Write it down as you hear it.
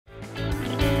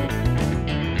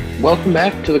Welcome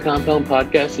back to the Compound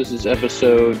Podcast. This is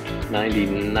episode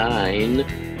 99.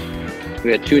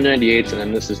 We had two 98s, and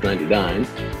then this is 99.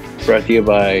 Brought to you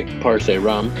by Parse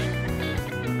Rum.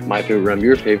 My favorite rum,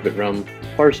 your favorite rum,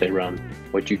 Parse Rum,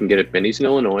 which you can get at Benny's in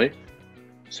Illinois,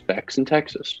 Specs in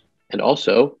Texas, and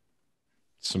also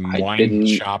some wine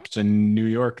shops in New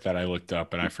York that I looked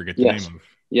up, and I forget the name of.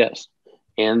 Yes,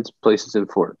 and places in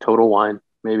Florida. Total Wine,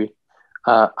 maybe.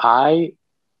 I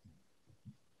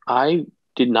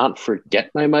did not forget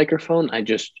my microphone. I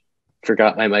just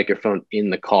forgot my microphone in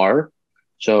the car.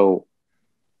 So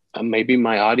maybe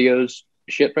my audio's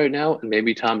shit right now, and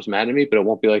maybe Tom's mad at me, but it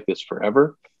won't be like this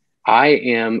forever. I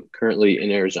am currently in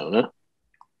Arizona.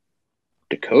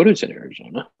 Dakota's in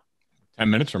Arizona. 10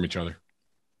 minutes from each other.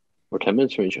 We're 10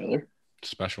 minutes from each other.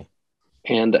 Special.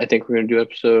 And I think we're going to do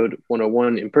episode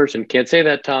 101 in person. Can't say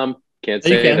that, Tom. Can't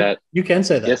say that. You can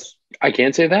say that. Yes, I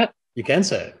can say that? You can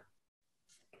say it.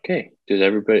 Okay.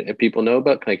 Does people know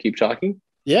about? Can I keep talking?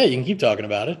 Yeah, you can keep talking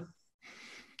about it.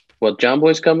 Well, John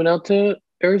Boy's coming out to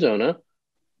Arizona,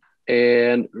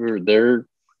 and they're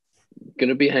going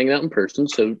to be hanging out in person.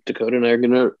 So Dakota and I are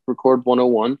going to record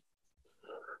 101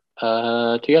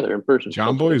 together in person.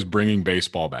 John Boy is bringing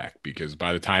baseball back because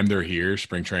by the time they're here,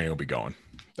 spring training will be going.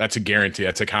 That's a guarantee.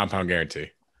 That's a compound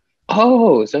guarantee.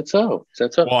 Oh, is that so?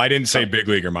 Well, I didn't say big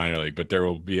league or minor league, but there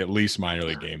will be at least minor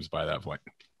league games by that point.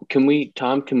 Can we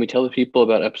tell the people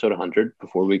about episode 100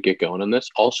 before we get going on this?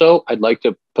 Also, I'd like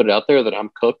to put it out there that I'm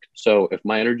cooked. So if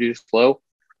my energy is low,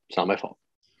 it's not my fault.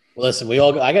 Well, listen,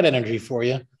 I got energy for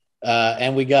you.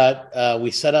 And we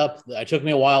set up, it took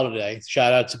me a while today.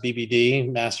 Shout out to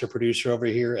BBD, master producer over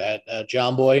here at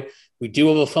John Boy. We do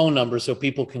have a phone number so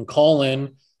people can call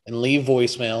in and leave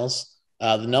voicemails.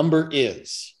 The number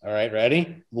is, all right,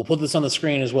 ready? We'll put this on the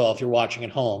screen as well if you're watching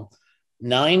at home.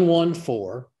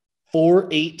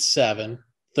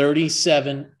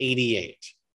 914-487-3788.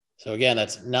 So again,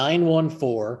 that's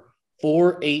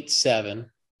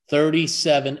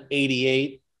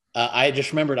 914-487-3788. I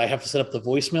just remembered I have to set up the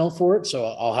voicemail for it, so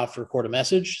I'll have to record a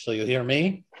message. So you'll hear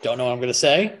me. Don't know what I'm going to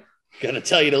say. Going to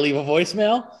tell you to leave a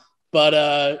voicemail.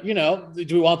 But,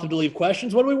 do we want them to leave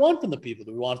questions? What do we want from the people?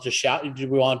 Do we want to shout? Do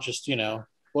we want just,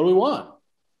 what do we want?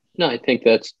 No, I think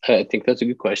that's a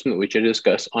good question that we should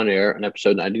discuss on air on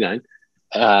episode 99,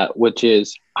 which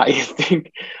is I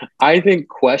think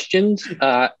questions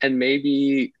and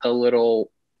maybe a little.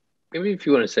 Maybe if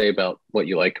you want to say about what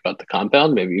you like about the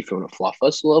compound, maybe if you want to fluff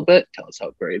us a little bit, tell us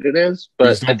how great it is. But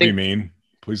please don't be mean.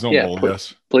 Please don't bully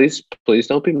us. Please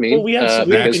don't be mean. Well, we have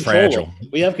fragile.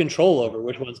 We have control over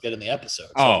which ones get in the episode.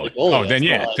 So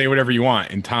say whatever you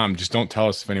want. And Tom, just don't tell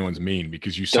us if anyone's mean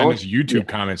because you send us YouTube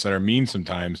comments that are mean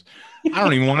sometimes. I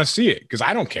don't even want to see it because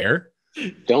I don't care.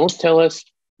 Don't tell us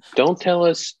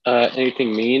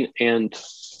anything mean. And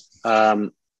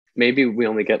maybe we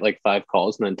only get like 5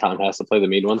 calls and then Tom has to play the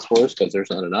mean ones for us because there's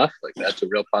not enough. Like that's a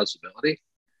real possibility.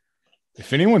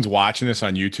 If anyone's watching this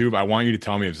on YouTube, I want you to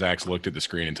tell me if Zach's looked at the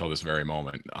screen until this very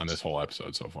moment on this whole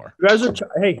episode so far. You guys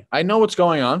hey, I know what's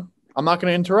going on. I'm not going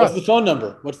to interrupt. What's the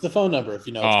phone number? If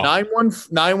you know?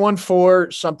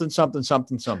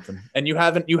 914 something. And you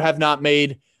have not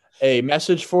made a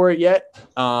message for it yet.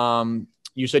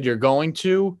 You said you're going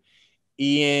to.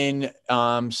 Ian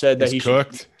said that he's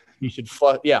cooked. He should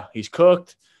fluff. Yeah, he's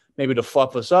cooked. Maybe to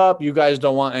fluff us up. You guys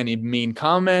don't want any mean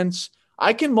comments.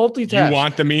 I can multitask. You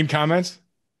want the mean comments?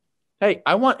 Hey,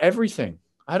 I want everything.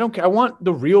 I don't care. I want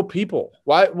the real people.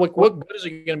 Why? What is it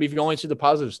going to be if you only see the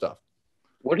positive stuff?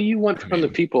 What do you want from the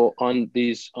people on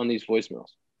these voicemails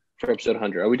for episode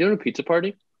 100? Are we doing a pizza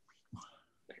party?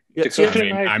 Yeah,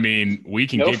 I mean, we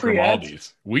can get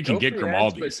Grimaldi's. We can get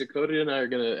Grimaldi's. But Dakota and I are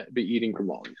going to be eating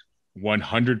Grimaldi's.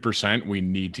 100%. We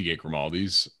need to get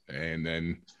Grimaldi's, and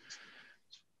then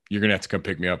you're going to have to come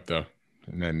pick me up though,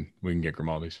 and then we can get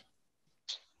Grimaldi's.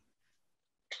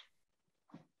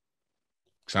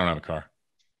 I don't have a car.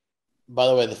 By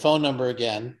the way, the phone number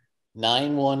again,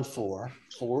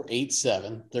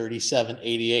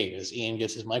 914-487-3788 as Ian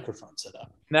gets his microphone set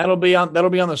up. That'll be on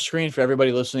the screen for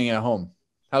everybody listening at home.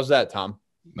 How's that, Tom?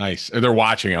 Nice. They're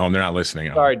watching at home. They're not listening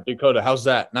at home. Sorry, Dakota. How's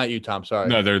that? Not you, Tom. Sorry.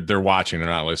 No, they're watching. They're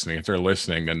not listening. If they're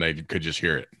listening, then they could just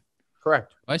hear it.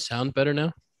 Correct. Do I sound better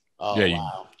now? Oh, yeah,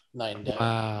 wow. Night and day.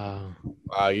 Wow.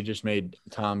 You just made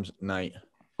Tom's night.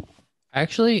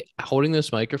 Actually, holding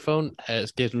this microphone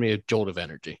has given me a jolt of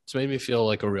energy. It's made me feel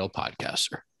like a real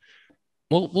podcaster.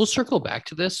 We'll circle back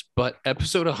to this, but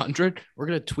episode 100, we're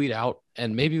going to tweet out,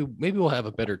 and maybe we'll have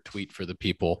a better tweet for the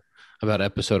people about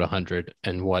episode 100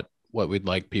 and what we'd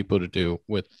like people to do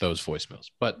with those voicemails.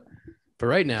 But for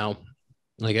right now,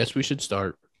 I guess we should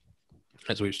start,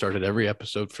 as we've started every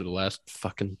episode for the last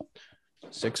fucking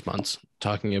 6 months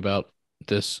talking about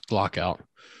this lockout.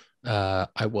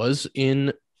 I was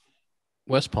in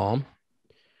West Palm.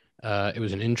 It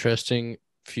was an interesting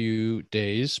few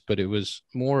days, but it was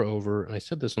moreover, and I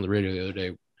said this on the radio the other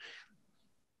day,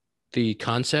 the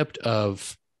concept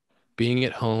of being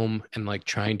at home and like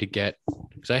trying to get,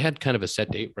 because I had kind of a set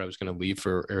date where I was going to leave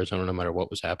for Arizona no matter what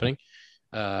was happening,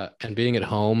 and being at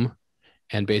home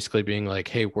and basically being like,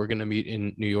 hey, we're going to meet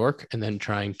in New York, and then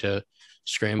trying to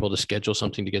scramble to schedule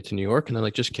something to get to New York, and then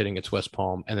like, just kidding, it's West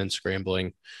Palm, and then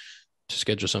scrambling to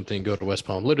schedule something and go to West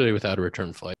Palm literally without a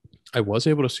return flight. I was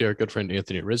able to see our good friend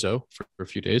Anthony Rizzo for a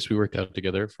few days. We worked out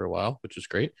together for a while, which is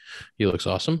great. He looks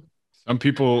awesome. Some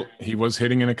people, he was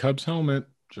hitting in a Cubs helmet.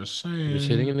 Just saying. He was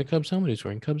hitting in the Cubs helmet. He's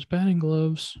wearing Cubs batting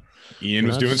gloves. Ian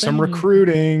was doing some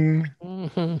recruiting.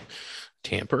 Mm-hmm.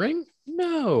 Tampering?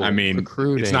 No. I mean,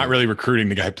 recruiting. It's not really recruiting.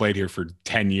 The guy played here for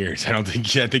 10 years. I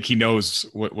think he knows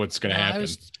what's going to happen.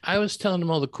 I was telling him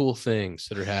all the cool things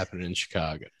that are happening in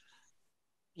Chicago.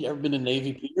 You ever been to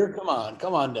Navy Pier? Come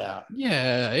on down.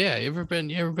 Yeah. You ever been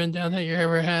down there? You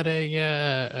ever had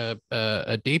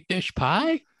a deep dish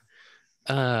pie?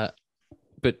 But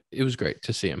it was great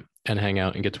to see him and hang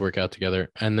out and get to work out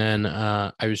together. And then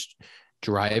I was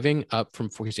driving up from,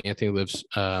 because Anthony lives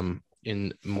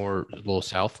in more a little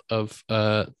south of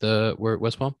where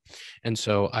West Palm, and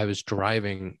so I was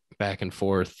driving back and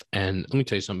forth. And let me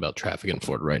tell you something about traffic in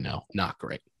Florida right now. Not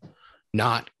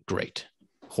great,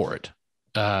 horrid.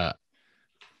 Put a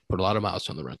lot of miles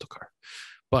on the rental car,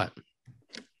 but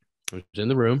I was in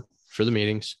the room for the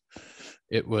meetings.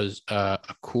 It was a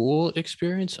cool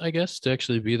experience, I guess, to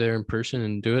actually be there in person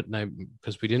and do it. And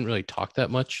because we didn't really talk that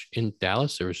much in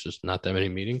Dallas, there was just not that many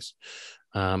meetings.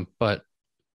 But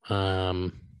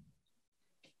I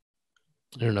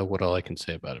don't know what all I can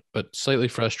say about it, but slightly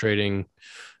frustrating.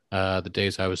 The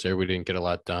days I was there, we didn't get a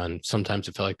lot done. Sometimes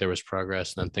it felt like there was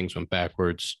progress, and then things went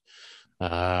backwards. But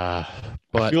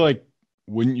I feel like,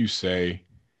 wouldn't you say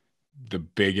the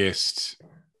biggest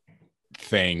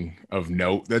thing of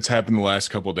note that's happened the last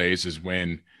couple of days is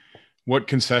what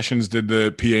concessions did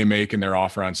the PA make in their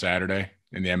offer on Saturday?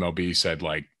 And the MLB said,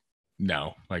 like,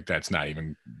 no, like that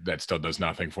still does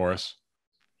nothing for us.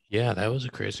 Yeah, that was a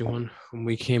crazy one. When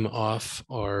we came off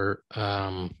our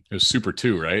it was Super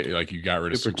 2, right? Like you got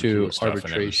rid of Super 2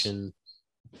 arbitration.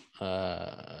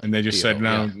 And they just said,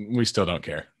 no, we still don't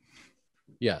care.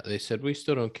 Yeah, they said we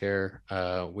still don't care.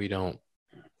 We don't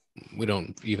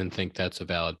even think that's a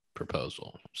valid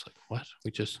proposal. It's like, what?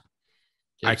 It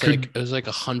was like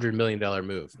 $100 million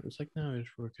move. It's like, no,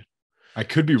 we're good. I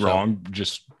could be wrong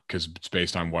just because it's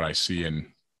based on what I see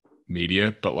in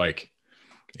media, but like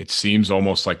it seems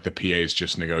almost like the PA is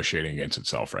just negotiating against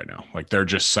itself right now. Like they're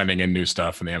just sending in new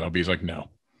stuff and the MLB is like, no.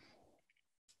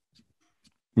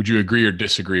 Would you agree or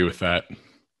disagree with that?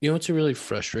 You know, it's a really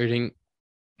frustrating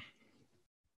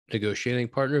negotiating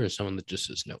partner is someone that just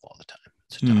says no all the time.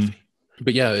 It's a toughie.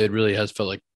 But yeah, it really has felt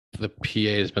like the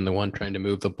PA has been the one trying to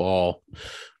move the ball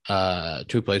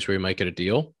to a place where you might get a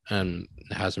deal, and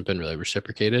it hasn't been really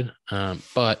reciprocated.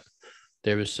 But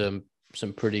there was some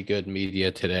pretty good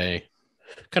media today,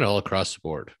 kind of all across the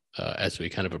board, as we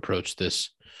kind of approach this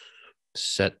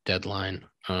set deadline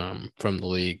from the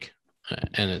league.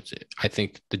 And I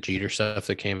think the Jeter stuff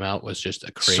that came out was just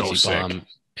a crazy bomb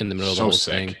in the middle of the whole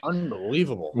thing.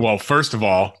 Unbelievable. Well, first of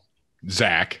all,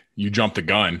 Zach, you jumped the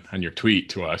gun on your tweet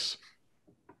to us.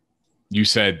 You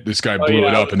said this guy blew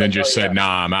it up and then just said,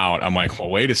 nah, I'm out. I'm like, well,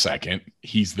 wait a second.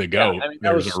 He's the GOAT. Yeah, I mean,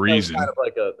 there's a reason.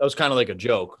 That was kind of like a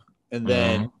joke. And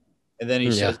then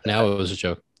he said, now it was a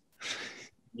joke.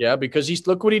 Yeah, because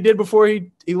look what he did before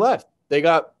he left. They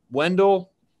got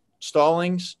Wendell,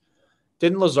 Stallings.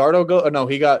 Didn't Luzardo go? No,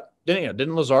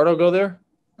 didn't Luzardo go there?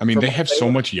 I mean, they have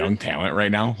so much young talent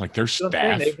right now. Like their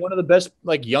staff. They have one of the best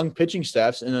like young pitching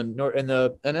staffs in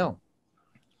the NL.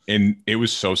 And it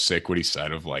was so sick what he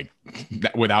said of like,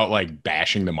 without like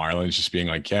bashing the Marlins, just being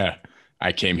like, yeah,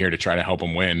 I came here to try to help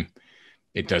them win.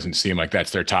 It doesn't seem like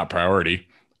that's their top priority.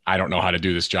 I don't know how to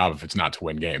do this job if it's not to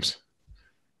win games.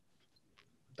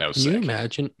 That was sick.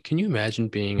 Can you imagine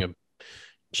being a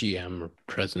GM or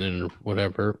president or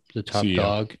whatever, the top CEO.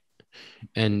 dog,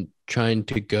 and trying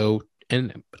to go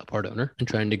and a part owner and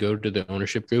trying to go to the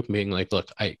ownership group and being like,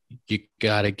 look, you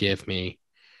got to give me,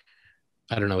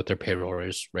 I don't know what their payroll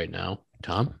is right now.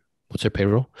 Tom, what's their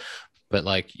payroll? But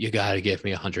like, you got to give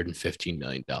me $115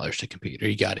 million to compete, or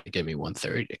you got to give me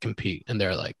 130 to compete. And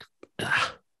they're like,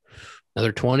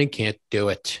 another 20, can't do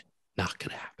it. Not going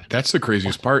to happen. That's the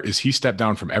craziest part is he stepped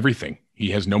down from everything.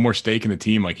 He has no more stake in the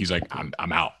team. Like he's like, I'm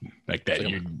out like that.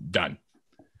 You're done.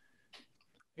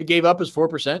 He gave up his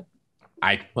 4%.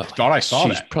 I thought I saw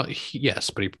that. Probably yes,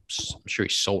 but I'm sure he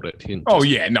sold it. He didn't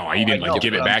He didn't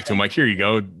give it back to him. Like, here you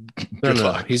go. Good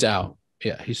luck. He's out.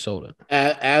 Yeah, he sold it.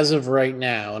 As of right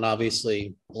now, and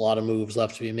obviously a lot of moves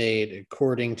left to be made.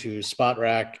 According to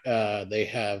SpotRack, they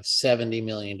have $70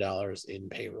 million in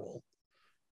payroll.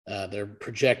 Their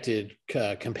projected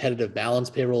competitive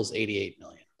balance payroll is $88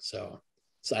 million. So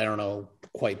I don't know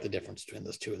quite the difference between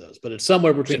those two of those, but it's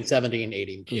somewhere between 70 and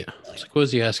 80. Yeah. It's like, what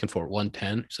was he asking for?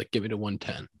 110? He's like, give me to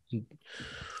 110.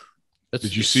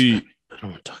 Did you see? I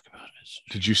don't want to talk about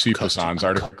it. Did you see Hassan's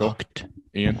article,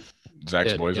 Ian?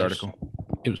 Zach's boys article?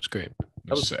 It was great.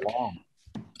 That was sick. Long.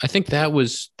 I think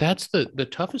that's the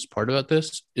toughest part about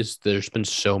this is there's been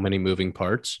so many moving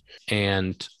parts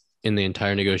and in the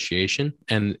entire negotiation,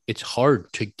 and it's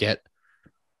hard to get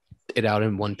it out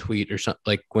in one tweet or something.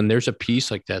 Like when there's a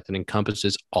piece like that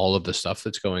encompasses all of the stuff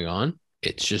that's going on,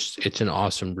 it's an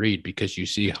awesome read because you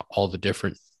see all the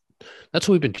different. That's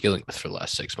what we've been dealing with for the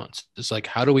last 6 months. It's like,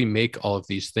 how do we make all of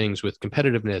these things with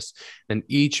competitiveness, and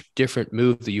each different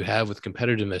move that you have with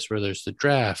competitiveness, whether it's the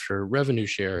draft or revenue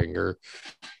sharing or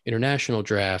international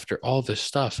draft or all this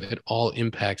stuff, it all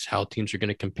impacts how teams are going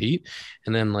to compete.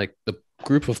 And then like the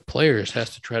group of players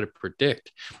has to try to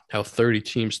predict how 30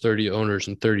 teams, 30 owners,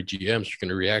 and 30 GMs are going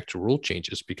to react to rule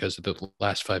changes because of the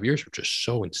last 5 years were just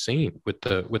so insane with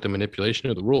the manipulation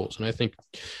of the rules. And I think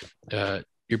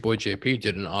your boy JP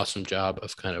did an awesome job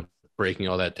of kind of breaking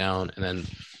all that down and then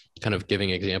kind of giving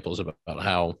examples about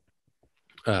how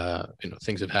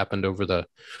things have happened over the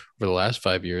last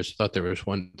 5 years. I thought there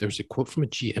was a quote from a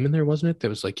GM in there, wasn't it? That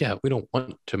was like, yeah, we don't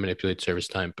want to manipulate service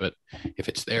time, but if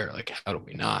it's there, like, how do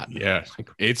we not? Yeah,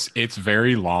 it's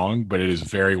very long, but it is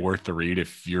very worth the read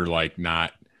if you're like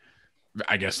not,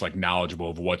 I guess, like knowledgeable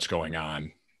of what's going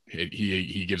on.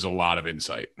 He gives a lot of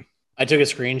insight. I took a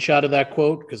screenshot of that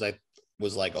quote because I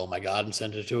was like, oh my God, and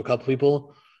sent it to a couple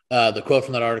people. The quote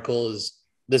from that article is,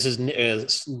 this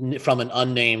is from an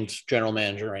unnamed general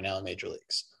manager right now in Major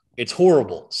Leagues. It's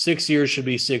horrible. 6 years should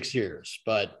be 6 years,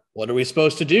 but what are we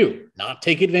supposed to do? Not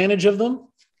take advantage of them?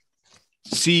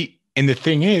 See, and the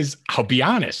thing is, I'll be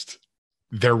honest,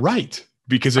 they're right.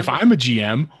 Because if I'm a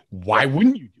GM, why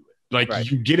wouldn't you do it? Like,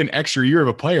 you get an extra year of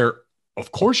a player.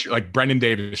 Of course, you're like Brendan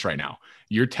Davis right now.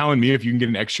 You're telling me if you can get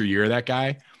an extra year of that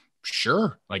guy,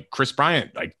 sure. Like Chris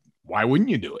Bryant, like, why wouldn't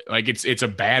you do it? Like, it's a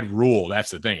bad rule.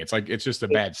 That's the thing. It's like, it's just a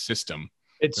bad system.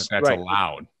 That's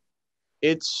allowed.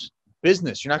 It's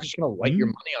business. You're not just going to light your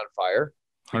money on fire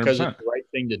because 100%. It's the right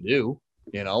thing to do.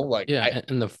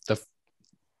 And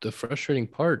the frustrating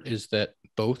part is that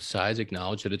both sides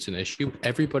acknowledge that it's an issue.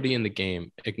 Everybody in the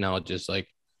game acknowledges, like,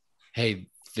 hey,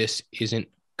 this isn't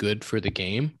good for the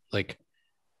game. Like,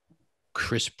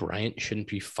 Chris Bryant shouldn't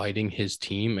be fighting his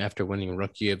team after winning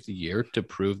Rookie of the Year to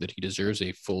prove that he deserves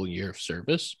a full year of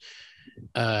service.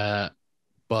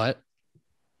 But,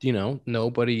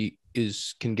 nobody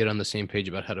can get on the same page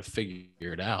about how to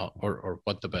figure it out or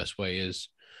what the best way is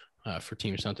for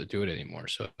teams not to do it anymore.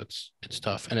 So it's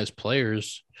tough. And as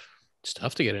players, it's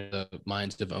tough to get into the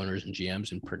minds of owners and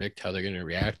GMs and predict how they're going to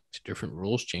react to different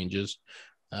rules changes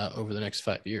over the next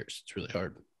 5 years. It's really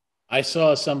hard. I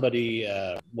saw somebody,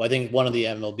 I think one of the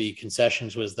MLB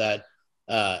concessions was that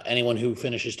anyone who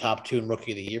finishes top 2 in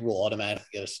Rookie of the Year will automatically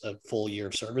get a full year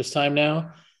of service time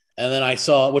now. And then I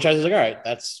saw, which I was like, all right,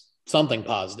 that's something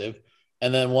positive.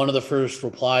 And then one of the first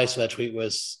replies to that tweet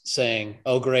was saying,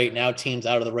 oh, great, now teams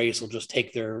out of the race will just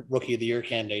take their Rookie of the Year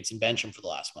candidates and bench them for the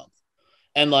last month.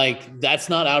 And like, that's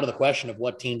not out of the question of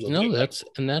what teams will do. That's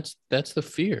the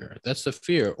fear. That's the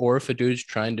fear. Or if a dude's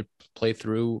trying to play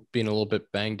through being a little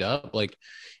bit banged up, like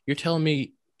you're telling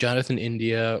me Jonathan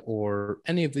India or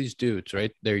any of these dudes,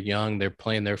 right? They're young, they're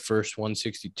playing their first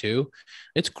 162.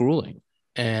 It's grueling.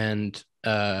 And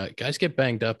guys get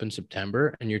banged up in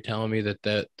September, and you're telling me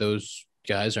that those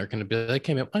guys aren't going to be like,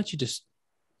 hey man, why don't you just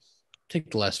take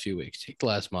the last few weeks, take the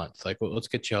last month, like, well, let's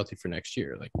get you healthy for next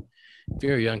year. Like, if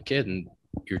you're a young kid and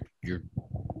you're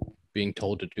being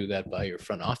told to do that by your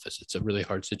front office, it's a really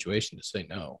hard situation to say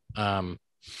no.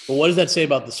 But what does that say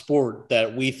about the sport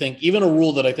that we think, even a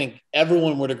rule that I think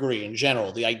everyone would agree in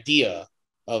general, the idea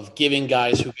of giving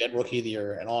guys who get Rookie of the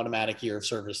Year an automatic year of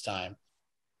service time,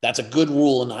 that's a good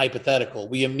rule in the hypothetical.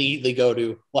 We immediately go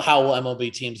to, well, how will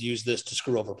MLB teams use this to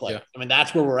screw over players? Yeah. I mean,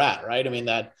 that's where we're at, right? I mean,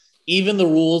 that even the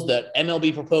rules that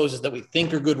MLB proposes that we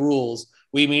think are good rules,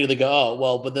 we immediately go, oh,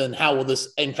 well, but then how will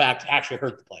this, in fact, actually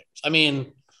hurt the players? I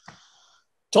mean,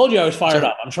 told you I was fired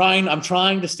up. I'm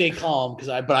trying to stay calm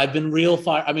but I've been real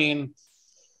fire. I mean,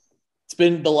 it's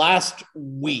been the last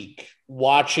week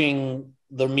watching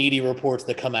the media reports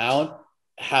that come out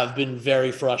have been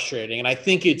very frustrating. And I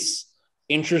think it's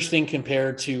interesting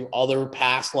compared to other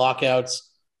past lockouts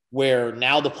where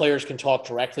now the players can talk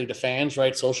directly to fans,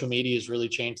 right? Social media has really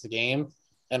changed the game.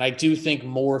 And I do think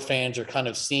more fans are kind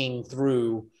of seeing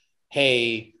through,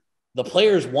 hey, the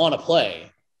players want to play.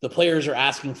 The players are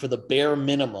asking for the bare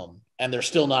minimum, and they're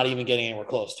still not even getting anywhere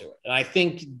close to it. And I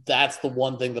think that's the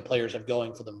one thing the players have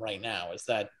going for them right now is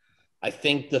that I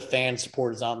think the fan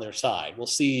support is on their side. We'll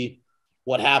see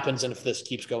what happens and if this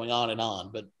keeps going on and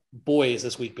on. But boy, has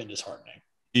this week been disheartening.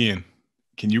 Ian,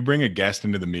 can you bring a guest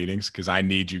into the meetings? Because I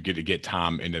need you to get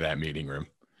Tom into that meeting room.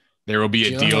 There will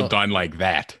be a deal done like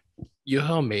that. You know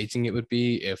how amazing it would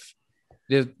be if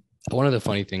one of the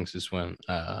funny things is when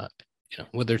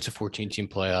whether it's a 14-team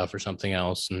playoff or something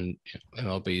else, and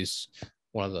MLB's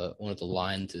one of the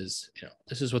lines is,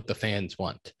 this is what the fans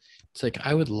want. It's like,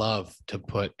 I would love to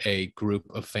put a group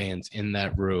of fans in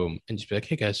that room and just be like,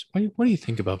 hey guys, what do you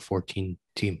think about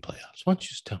 14-team playoffs? Why don't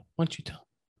you tell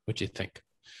what you think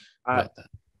about that?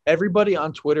 Everybody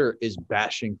on Twitter is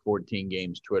bashing 14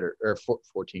 games Twitter or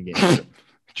 14 games. Did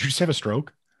you just have a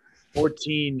stroke?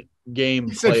 14 game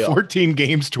He said playoff. 14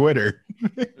 games Twitter.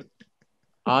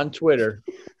 On Twitter,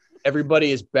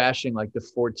 everybody is bashing like the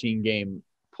 14 game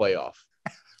playoff.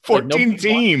 14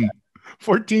 team.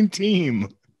 14 team.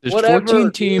 There's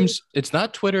 14 teams. It's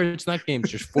not Twitter. It's not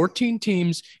games. There's 14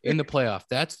 teams in the playoff.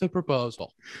 That's the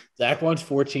proposal. Zach wants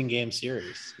 14 game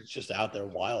series. It's just out there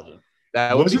wilding.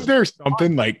 Wasn't there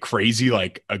something like crazy,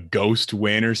 like a ghost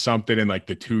win or something, and like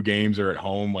the 2 games are at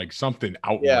home, like something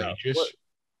outrageous? Yeah.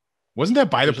 Wasn't that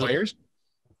by the players?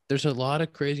 There's a lot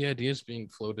of crazy ideas being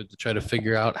floated to try to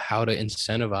figure out how to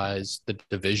incentivize the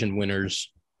division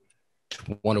winners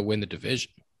to want to win the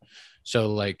division.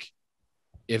 So like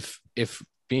if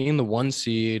being the 1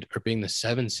 seed or being the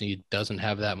 7 seed doesn't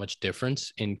have that much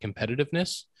difference in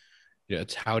competitiveness,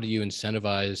 it's how do you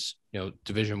incentivize,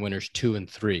 division winners 2 and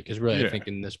 3? Because really, I think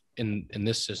in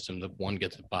this system, the 1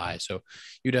 gets a bye. So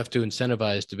you'd have to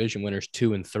incentivize division winners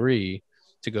 2 and 3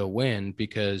 to go win,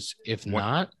 because if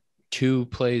not, 2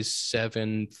 plays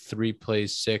 7, 3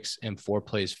 plays 6, and 4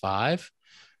 plays 5.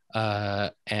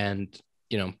 And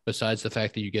besides the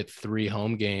fact that you get 3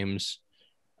 home games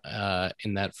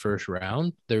in that first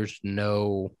round, there's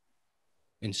no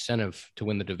incentive to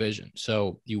win the division.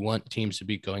 So you want teams to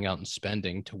be going out and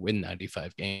spending to win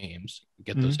 95 games,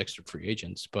 get those extra free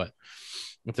agents. But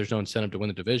if there's no incentive to win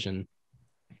the division,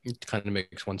 it kind of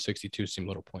makes 162 seem a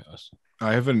little pointless.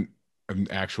 I have an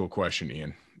actual question,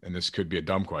 Ian, and this could be a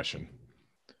dumb question.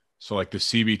 So like the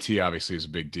CBT obviously is a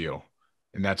big deal,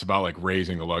 and that's about like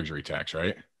raising the luxury tax,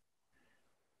 right?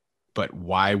 But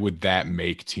why would that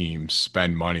make teams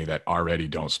spend money that already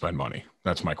don't spend money?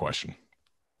 That's my question.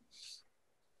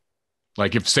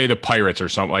 Like if, say, the Pirates or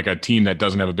something, like a team that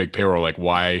doesn't have a big payroll, like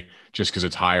why, just because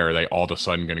it's higher, are they all of a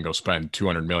sudden going to go spend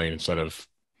 $200 million instead of,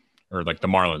 or like the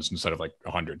Marlins instead of like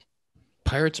 100?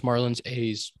 Pirates, Marlins,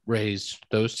 A's, Rays,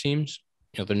 those teams,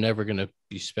 they're never going to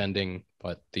be spending,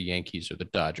 but the Yankees or the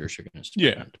Dodgers are going to spend.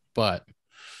 Yeah. But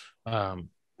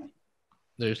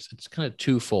it's kind of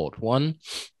twofold. One,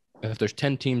 if there's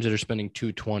 10 teams that are spending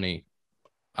 220,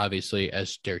 obviously,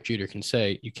 as Derek Jeter can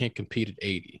say, you can't compete at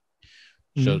 80.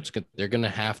 So they're going to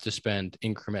have to spend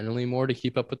incrementally more to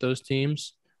keep up with those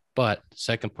teams. But the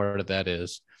second part of that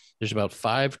is there's about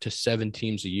 5 to 7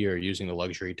 teams a year using the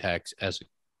luxury tax as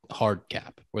a hard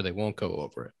cap where they won't go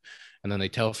over it. And then they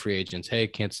tell free agents, hey,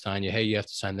 can't sign you. Hey, you have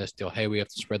to sign this deal. Hey, we have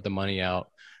to spread the money out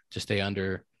to stay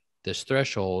under this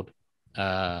threshold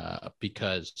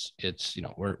because it's,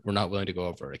 we're not willing to go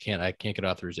over it. I can't get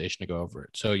authorization to go over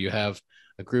it. So you have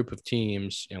a group of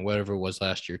teams, whatever it was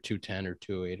last year, 210 or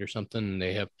 208 or something, and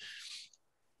they have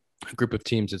a group of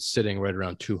teams that's sitting right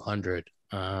around 200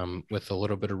 with a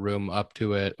little bit of room up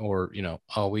to it, or,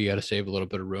 we got to save a little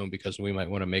bit of room because we might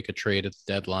want to make a trade at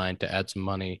the deadline to add some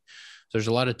money. So there's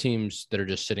a lot of teams that are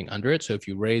just sitting under it. So if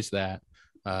you raise that,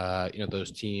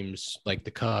 those teams like the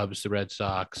Cubs, the Red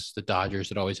Sox, the Dodgers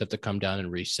that always have to come down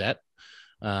and reset,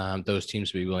 those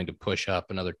teams would be willing to push up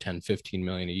another 10, 15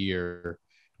 million a year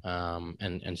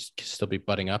and still be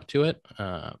butting up to it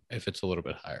if it's a little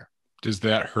bit higher. Does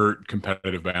that hurt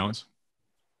competitive balance?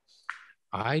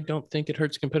 I don't think it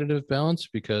hurts competitive balance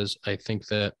because I think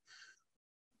that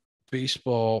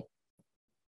baseball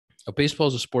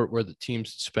is a sport where the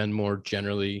teams that spend more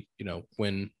generally,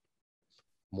 win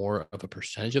more of a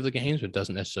percentage of the games, but it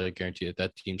doesn't necessarily guarantee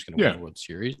that te's going to win the World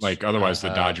Series. Like otherwise the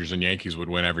Dodgers and Yankees would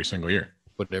win every single year.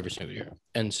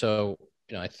 And so,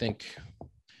 I think,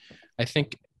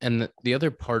 and the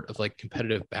other part of like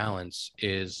competitive balance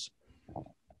is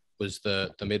was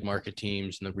the mid-market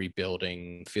teams and the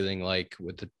rebuilding, feeling like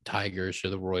with the Tigers or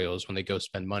the Royals, when they go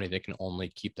spend money, they can only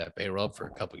keep that payroll up for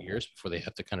a couple of years before they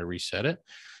have to kind of reset it.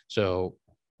 So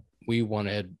we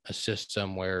wanted a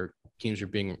system where teams are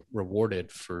being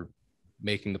rewarded for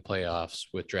making the playoffs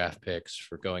with draft picks,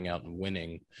 for going out and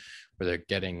winning, where they're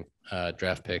getting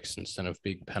draft picks instead of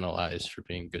being penalized for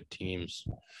being good teams.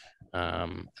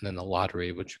 And then the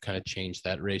lottery, which kind of changed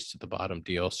that race to the bottom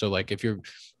deal. So like if you're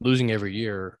losing every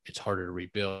year, it's harder to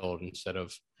rebuild instead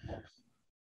of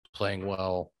playing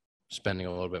well, spending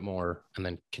a little bit more, and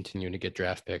then continuing to get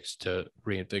draft picks to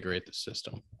reinvigorate the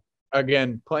system.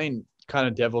 Again, playing kind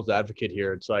of devil's advocate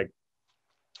here, it's like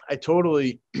I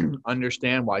totally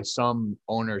understand why some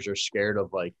owners are scared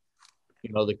of, like,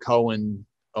 you know, the Cohen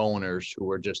owners who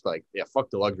are just like, yeah, fuck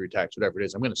the luxury tax, whatever it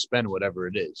is. I'm going to spend whatever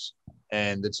it is.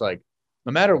 And it's like,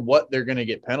 no matter what they're going to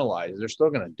get penalized, they're still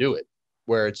going to do it.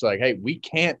 Where it's like, hey, we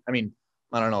can't, I mean,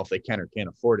 I don't know if they can or can't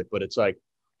afford it, but it's like,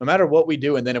 no matter what we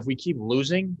do, and then if we keep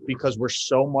losing because we're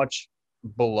so much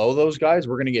below those guys,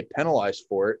 we're going to get penalized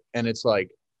for it. And it's like,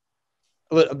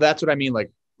 that's what I mean.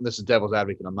 Like, this is devil's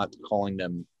advocate. I'm not calling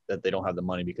them that they don't have the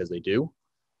money, because they do.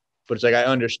 But it's like, I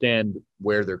understand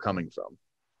where they're coming from.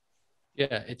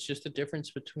 Yeah, it's just the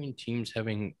difference between teams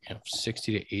having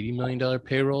 60 to $80 million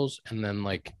payrolls and then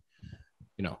like,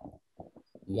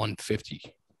 150.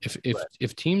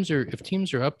 If teams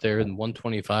are up there in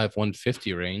 125,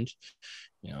 150 range,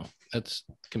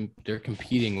 they're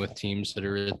competing with teams that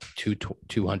are at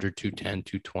 200, 210,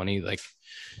 220. Like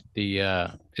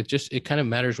it kind of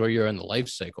matters where you're in the life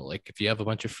cycle. Like if you have a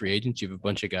bunch of free agents, you have a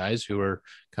bunch of guys who are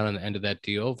kind of on the end of that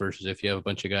deal, versus if you have a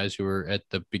bunch of guys who are at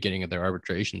the beginning of their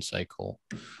arbitration cycle.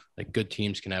 Like good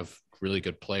teams can have really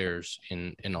good players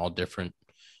in all different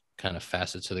kind of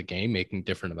facets of the game, making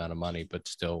different amount of money, but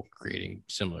still creating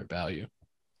similar value.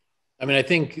 I mean, I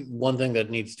think one thing that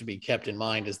needs to be kept in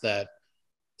mind is that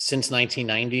since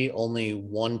 1990, only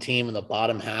one team in the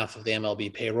bottom half of the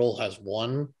MLB payroll has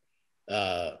won.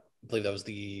 I believe that was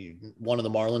one of the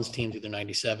Marlins teams, either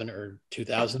 97 or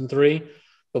 2003.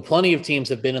 But plenty of teams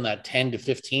have been in that 10 to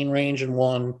 15 range and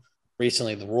won.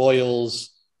 Recently, the Royals,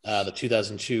 the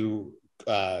 2002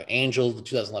 Angels, the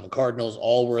 2011 Cardinals,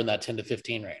 all were in that 10 to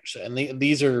 15 range. And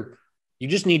these are, you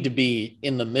just need to be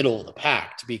in the middle of the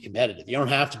pack to be competitive. You don't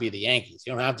have to be the Yankees.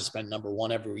 You don't have to spend number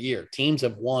one every year. Teams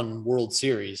have won World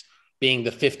Series being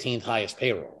the 15th highest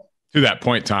payroll. To that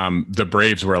point, Tom, the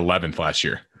Braves were 11th last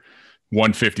year,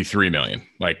 153 million.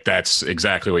 Like that's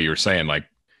exactly what you were saying. Like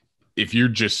if you're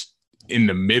just in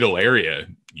the middle area,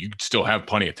 you still have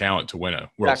plenty of talent to win a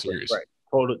World Series. Right.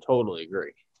 Totally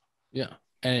agree. Yeah.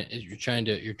 And you're trying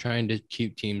to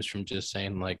keep teams from just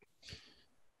saying like,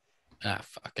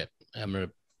 fuck it, I'm gonna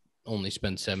only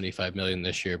spend 75 million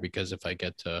this year because if I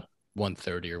get to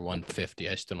 130 or 150,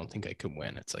 I still don't think I could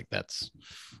win. It's like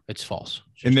it's false.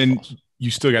 And then you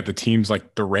still got the teams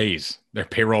like the Rays. Their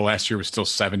payroll last year was still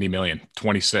 70 million,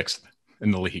 26th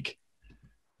in the league,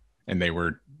 and they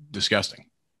were disgusting.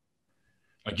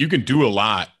 Like you can do a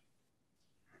lot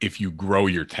if you grow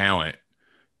your talent,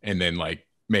 and then like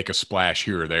make a splash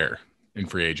here or there in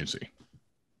free agency.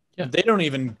 Yeah, they don't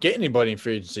even get anybody in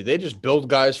free agency. They just build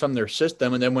guys from their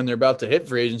system, and then when they're about to hit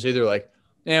free agency, they're like,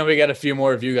 "Yeah, we got a few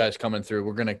more of you guys coming through.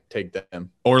 We're gonna take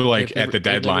them." Or like at the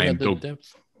deadline,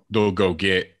 they'll go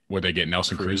get what they get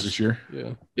Nelson Cruz this year.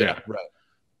 Yeah, right.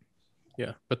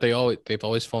 Yeah, but they've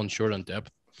always fallen short on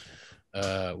depth,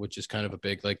 which is kind of a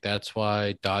big like. That's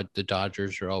why the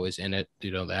Dodgers are always in it. The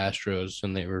Astros,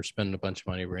 and they were spending a bunch of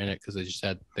money, were in it because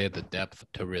they had the depth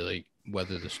to really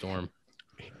weather the storm.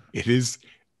 It is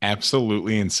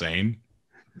absolutely insane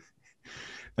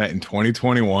that in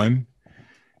 2021,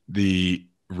 the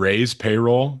Rays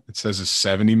payroll, it says is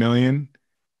 70 million,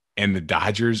 and the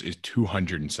Dodgers is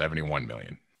 271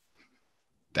 million.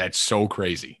 That's so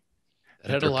crazy.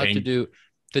 That had a lot to do.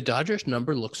 The Dodgers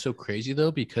number looks so crazy though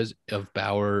because of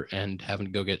Bauer and having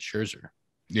to go get Scherzer.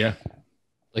 Yeah.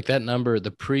 Like that number,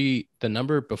 the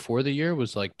number before the year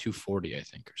was like 240, I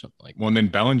think, or something like that. Well, and then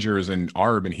Bellinger is in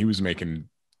ARB and he was making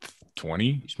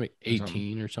 20. He's making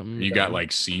 18 or something. You got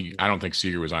like I don't think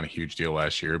Seager was on a huge deal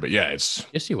last year, but yeah, yes,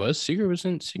 he was. Seager was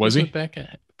in. Seager was he back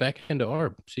into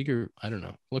ARB? Seager, I don't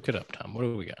know. Look it up, Tom. What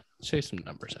do we got? Say some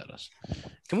numbers at us.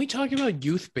 Can we talk about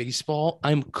youth baseball?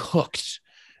 I'm cooked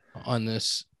on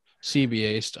this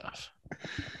CBA stuff.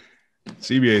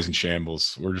 CBA's in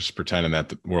shambles. We're just pretending that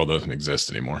the world doesn't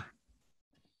exist anymore.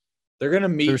 They're gonna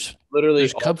meet.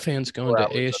 There's Cub fans going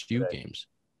to ASU games.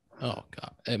 Oh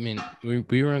God! I mean,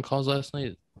 we were on calls last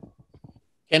night.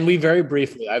 Can we very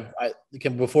briefly?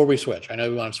 Before we switch, I know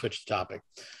we want to switch the topic.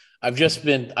 I've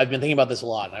been thinking about this a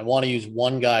lot, and I want to use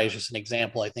one guy as just an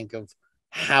example, I think, of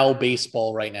how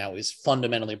baseball right now is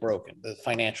fundamentally broken, the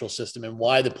financial system, and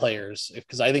why the players,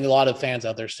 because I think a lot of fans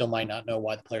out there still might not know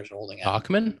why the players are holding out.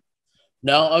 Hockman?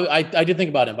 No, I did think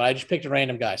about him, but I just picked a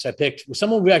random guy. So I picked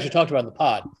someone we actually talked about in the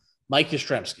pod, Mike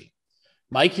Yastrzemski.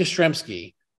 Mike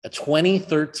Yastrzemski, a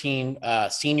 2013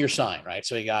 senior sign, right?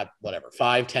 So he got whatever,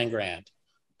 5-10 grand.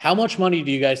 How much money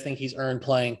do you guys think he's earned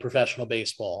playing professional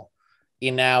baseball?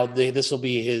 And now this will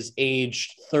be his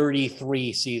age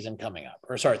 33 season coming up,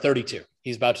 or sorry, 32.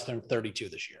 He's about to turn 32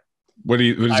 this year. What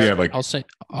does he have? Like,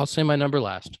 I'll say my number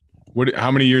last. How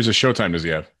many years of showtime does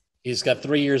he have? He's got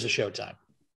 3 years of showtime.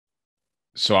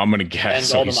 So I'm gonna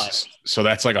guess. So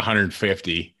that's like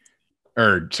 150,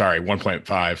 or sorry,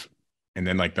 1.5, and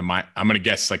then like I'm gonna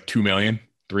guess like 2 million,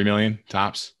 3 million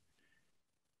tops.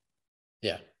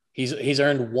 Yeah, he's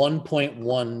earned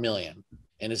 1.1 million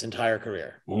in his entire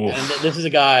career. Oof. And this is a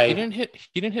guy. He didn't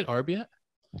hit ARB yet.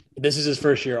 This is his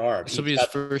first year ARB. This will be his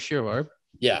first year of ARB.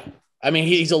 Yeah, I mean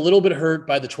he's a little bit hurt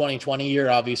by the 2020 year,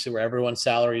 obviously, where everyone's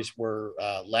salaries were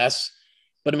less.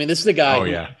 But I mean, this is a guy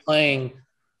who's playing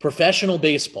professional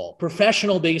baseball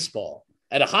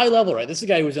at a high level, right? This is a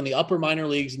guy who was in the upper minor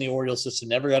leagues in the Orioles system,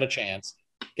 never got a chance,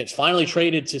 gets finally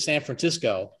traded to San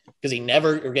Francisco because he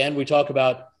never, again, we talk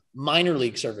about minor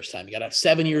league service time. You got to have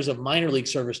 7 years of minor league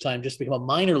service time just to become a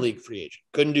minor league free agent.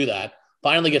 Couldn't do that.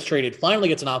 Finally gets traded, finally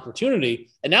gets an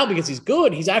opportunity. And now because he's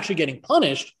good, he's actually getting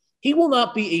punished. He will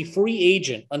not be a free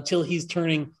agent until he's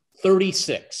turning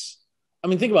 36. I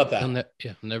mean, think about that.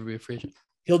 He'll never be a free agent.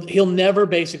 He'll never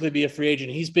basically be a free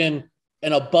agent. He's been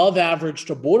an above average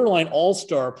to borderline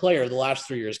all-star player the last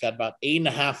 3 years, got about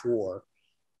 8.5 WAR,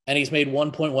 and he's made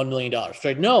 $1.1 million.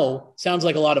 Right? No, sounds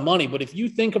like a lot of money, but if you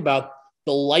think about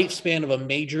the lifespan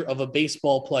of a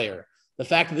baseball player, the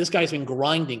fact that this guy's been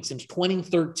grinding since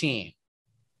 2013,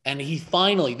 and he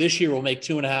finally this year will make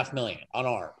 $2.5 million on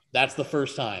ARB. That's the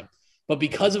first time. But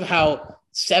because of how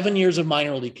 7 years of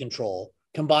minor league control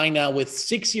combined now with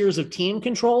 6 years of team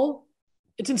control,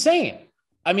 it's insane.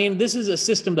 I mean, this is a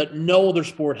system that no other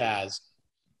sport has.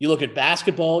 You look at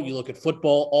basketball, you look at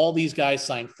football, all these guys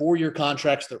sign 4-year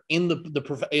contracts. They're in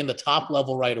the top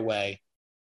level right away.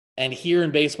 And here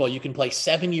in baseball, you can play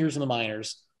 7 years in the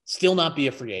minors, still not be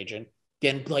a free agent,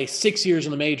 then play 6 years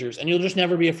in the majors, and you'll just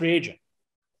never be a free agent.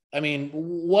 I mean,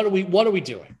 what are we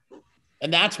doing?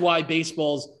 And that's why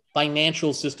baseball's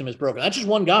financial system is broken. That's just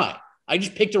one guy. I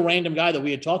just picked a random guy that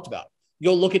we had talked about. You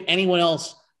go look at anyone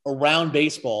else around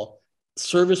baseball,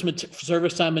 service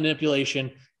time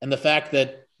manipulation, and the fact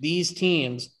that these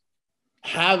teams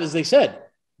have, as they said,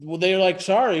 well, they're like,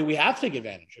 sorry, we have to take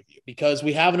advantage of you because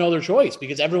we have no other choice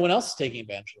because everyone else is taking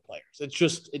advantage of the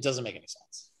players. It doesn't make any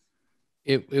sense.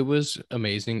 It was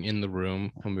amazing in the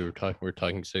room when we were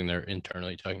talking, sitting there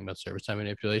internally talking about service time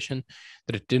manipulation,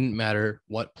 that it didn't matter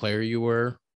what player you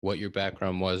were, what your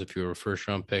background was, if you were a first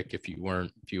round pick, if you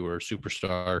weren't, if you were a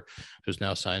superstar who's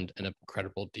now signed an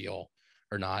incredible deal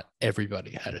or not, everybody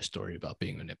had a story about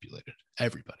being manipulated.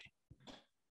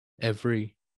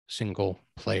 Every single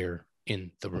player in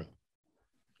the room.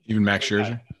 Even Max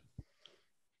Scherzer?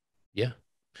 Yeah.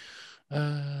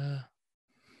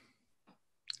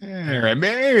 All right,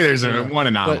 maybe there's one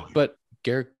anomaly. But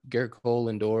Garrett Cole,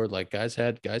 Lindor, like guys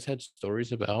had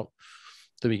stories about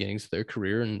the beginnings of their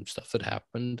career and stuff that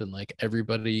happened, and like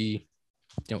everybody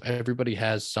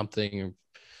has something.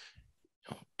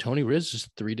 Tony Riz is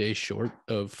 3 days short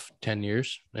of 10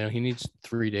 years. He needs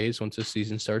 3 days once the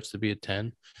season starts to be at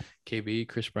 10. KB,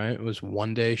 Chris Bryant, was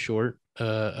 1 day short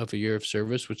of a year of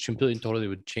service, which completely and totally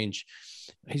would change.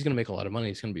 He's going to make a lot of money.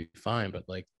 He's going to be fine. But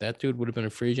like that dude would have been a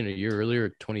free agent a year earlier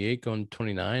at 28 going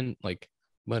 29, like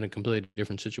been a completely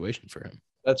different situation for him.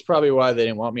 That's probably why they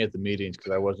didn't want me at the meetings,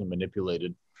 because I wasn't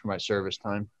manipulated for my service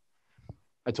time.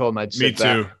 I told them I'd sit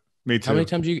back. Me too. How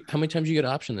many times you get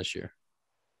option this year?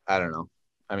 I don't know.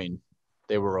 I mean,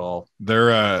 they were all.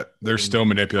 They're still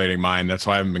manipulating mine. That's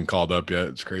why I haven't been called up yet.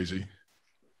 It's crazy.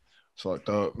 It's locked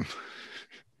up.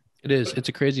 It is. It's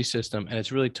a crazy system, and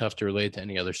it's really tough to relate to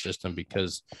any other system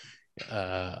because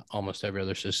almost every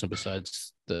other system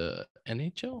besides the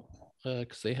NHL,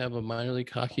 because they have a minor league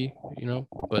hockey,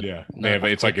 But yeah,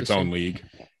 it's like its own league.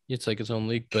 It's like its own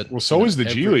league, but so is the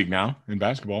G League now in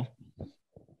basketball.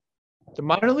 The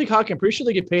minor league hockey, I'm pretty sure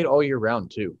they get paid all year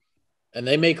round too. And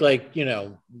they make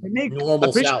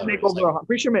normal salaries. I'm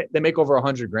pretty sure they make over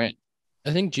 $100,000.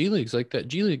 I think G League's like that.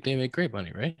 G League, they make great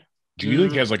money, right? G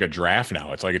League has like a draft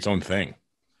now. It's like its own thing.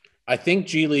 I think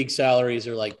G League salaries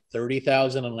are like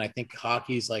 30,000, and I think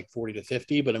hockey's like 40 to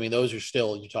 50. But I mean, those are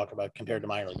still, you talk about compared to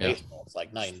minor league baseball, it's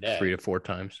like night and day. 3 to 4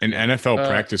 times. An NFL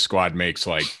practice squad makes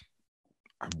like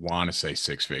I want to say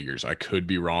 6 figures. I could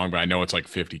be wrong, but I know it's like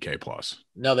 50K plus.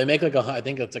 No, they make I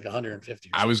think it's like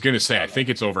 150. I was going to say, I think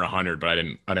it's over 100, but I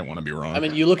didn't want to be wrong. I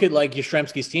mean, you look at like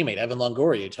Yastrzemski's teammate, Evan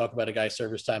Longoria, you talk about a guy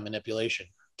service time manipulation.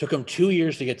 Took him 2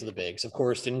 years to get to the bigs. Of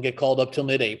course, didn't get called up till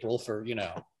mid-April for,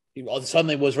 he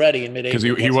suddenly was ready in mid-April.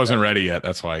 Because he wasn't ready yet.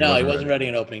 That's why. He wasn't ready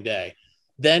on opening day.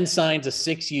 Then signs a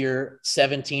 6-year,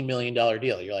 $17 million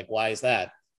deal. You're like, why is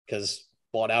that? Because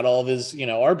bought out all of his,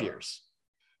 RBers.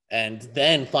 And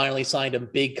then finally signed a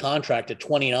big contract at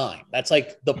 29. That's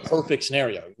like the perfect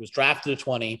scenario. He was drafted at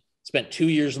 20, spent 2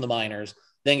 years in the minors,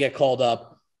 then get called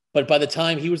up. But by the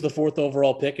time he was the 4th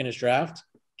overall pick in his draft,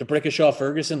 DeBrickashaw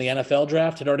Ferguson, the NFL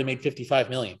draft, had already made $55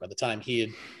 million by the time he had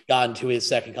gotten to his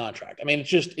second contract. I mean,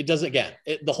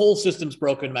 the whole system's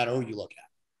broken no matter who you look at.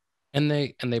 And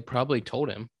they probably told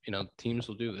him, teams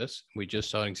will do this. We just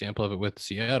saw an example of it with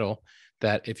Seattle,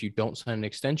 that if you don't sign an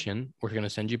extension, we're going to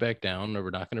send you back down, or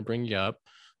we're not going to bring you up,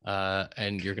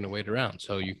 and you're going to wait around.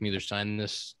 So you can either sign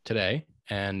this today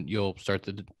and you'll start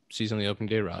the season on the opening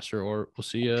day roster, or we'll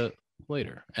see you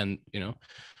later. And,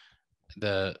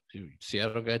 the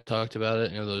Seattle guy talked about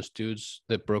it. Those dudes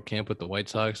that broke camp with the White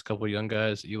Sox, a couple of young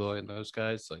guys, Eloy and those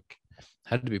guys, like,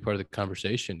 had to be part of the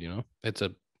conversation. It's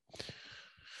a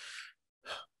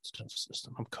tough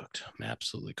system. I'm cooked. I'm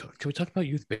absolutely cooked. Can we talk about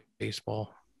youth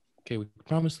baseball? Okay, we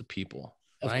promised the people.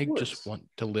 I just want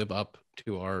to live up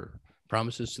to our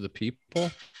promises to the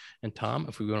people. And Tom,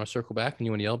 if we want to circle back and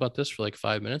you want to yell about this for like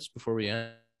 5 minutes before we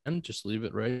end, just leave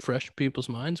it right fresh in people's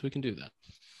minds, we can do that.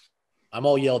 I'm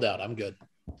all yelled out. I'm good.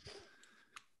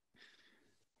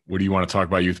 What do you want to talk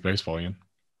about youth baseball, Ian?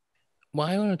 Well,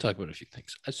 I want to talk about a few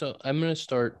things. So I'm going to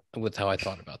start with how I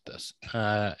thought about this,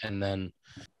 and then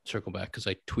circle back because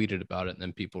I tweeted about it and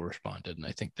then people responded, and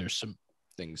I think there's some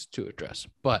things to address.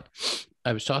 But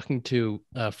I was talking to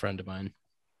a friend of mine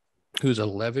whose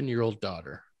 11-year-old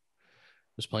daughter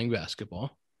was playing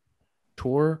basketball,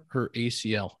 tore her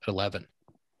ACL at 11.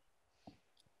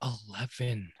 11.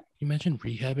 Can you imagine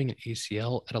rehabbing an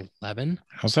ACL at 11?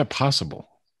 How's that possible?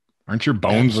 Aren't your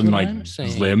bones and like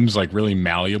limbs like really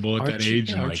malleable at that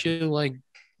age? Aren't you like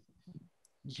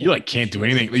you like can't do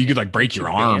anything? You could like break your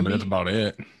arm, but that's about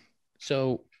it.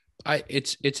 So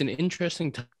it's an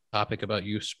interesting topic about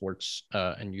youth sports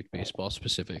and youth baseball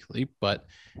specifically, but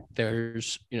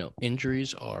there's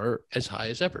injuries are as high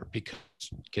as ever because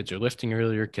kids are lifting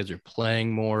earlier, kids are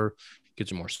playing more,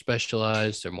 kids are more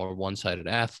specialized, they're more one-sided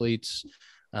athletes.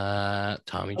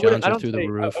 Tommy Johns are through the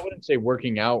roof. I wouldn't say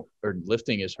working out or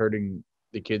lifting is hurting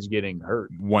the kids getting hurt.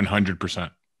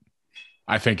 100%.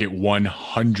 I think it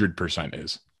 100%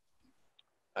 is.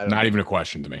 Not even a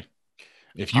question to me.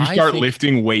 If you start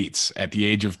lifting weights at the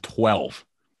age of 12,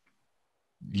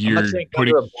 you're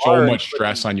putting so much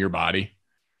stress on your body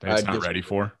that it's not ready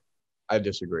for. I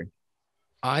disagree.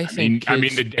 I mean,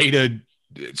 the data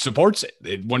supports it.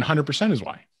 It 100% is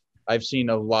why. I've seen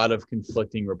a lot of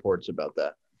conflicting reports about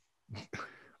that.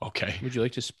 Okay. Would you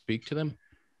like to speak to them?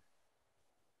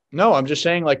 No, I'm just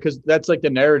saying, because that's like the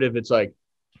narrative. It's like,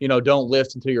 don't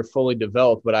lift until you're fully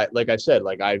developed. But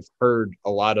I've heard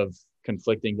a lot of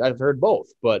conflicting. I've heard both,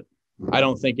 but I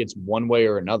don't think it's one way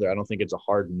or another. I don't think it's a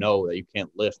hard no that you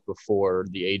can't lift before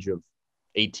the age of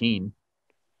 18.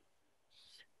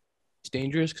 It's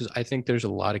dangerous because I think there's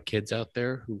a lot of kids out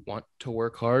there who want to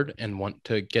work hard and want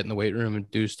to get in the weight room and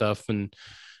do stuff and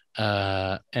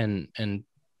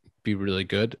be really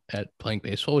good at playing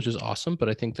baseball, which is awesome. But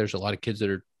I think there's a lot of kids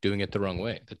that are doing it the wrong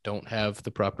way, that don't have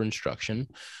the proper instruction,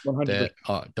 100%.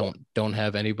 That don't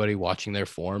have anybody watching their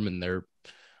form, and they're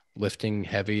lifting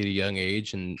heavy at a young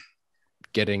age and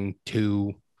getting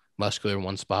too muscular in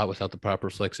one spot without the proper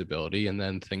flexibility, and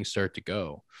then things start to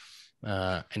go.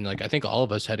 And I think all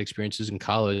of us had experiences in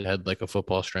college, had like a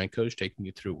football strength coach taking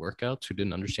you through workouts who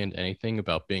didn't understand anything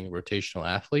about being a rotational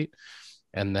athlete.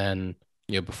 And then,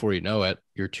 before you know it,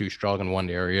 you're too strong in one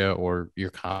area, or you're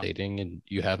compensating and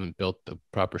you haven't built the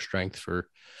proper strength for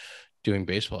doing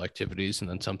baseball activities, and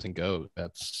then something goes. I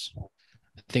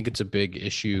think it's a big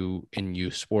issue in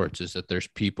youth sports, is that there's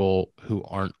people who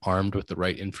aren't armed with the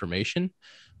right information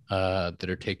that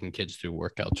are taking kids through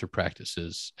workouts or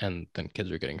practices, and then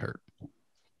kids are getting hurt.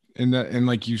 And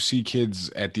like you see kids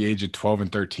at the age of 12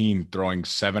 and 13 throwing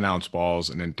 7-ounce balls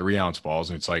and then 3-ounce balls.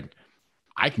 And it's like,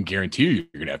 I can guarantee you you're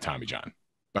going to have Tommy John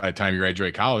by the time you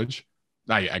graduate college.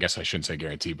 I guess I shouldn't say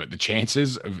guarantee, but the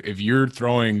chances of, if you're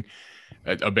throwing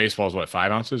a baseball is what,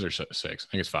 5 ounces or 6? I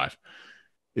think it's 5.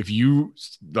 If you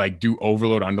do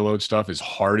overload, underload stuff as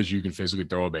hard as you can physically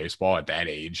throw a baseball at that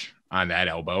age on that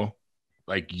elbow,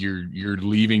 you're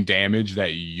leaving damage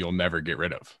that you'll never get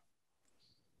rid of.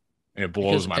 And it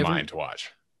blows my mind to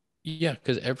watch. Yeah,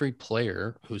 because every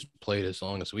player who's played as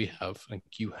long as we have, like,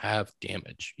 you have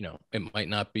damage. It might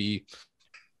not be,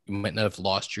 you might not have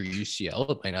lost your UCL.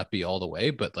 It might not be all the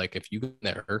way, but like if you get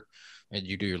there and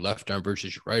you do your left arm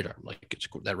versus your right arm, like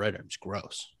that right arm's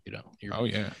gross. Oh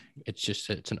yeah, it's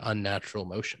an unnatural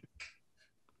motion.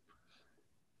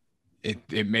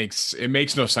 It makes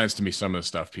no sense to me, some of the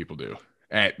stuff people do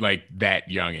at like that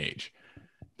young age.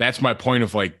 That's my point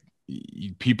of like,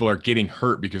 people are getting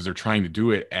hurt because they're trying to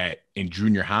do it in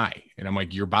junior high. And I'm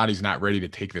like, your body's not ready to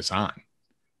take this on.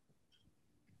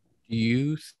 Do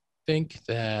you think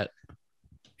that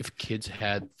if kids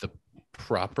had the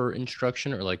proper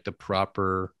instruction or like the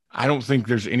proper, I don't think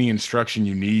there's any instruction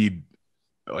you need,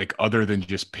 like other than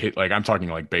just pit. Like I'm talking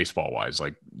like baseball wise,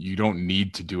 like you don't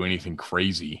need to do anything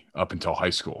crazy up until high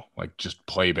school. Like just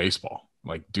play baseball,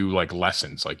 like do like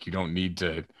lessons. Like you don't need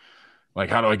to, like,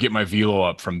 how do I get my velo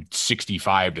up from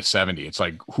 65 to 70? It's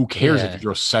like, who cares if you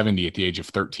throw 70 at the age of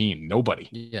 13? Nobody.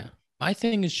 Yeah. My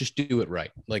thing is just do it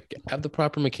right. Like have the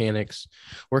proper mechanics,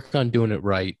 work on doing it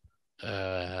right.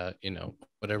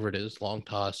 Whatever it is, long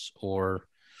toss, or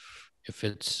if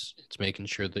it's making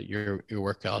sure that your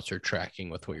workouts are tracking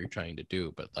with what you're trying to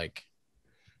do. But like,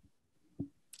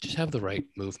 just have the right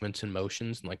movements and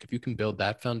motions. And like, if you can build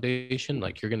that foundation,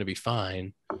 like you're going to be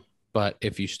fine. But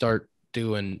if you start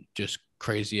doing just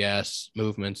crazy ass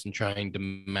movements and trying to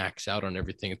max out on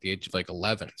everything at the age of like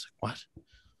 11, it's like, what?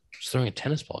 Just throwing a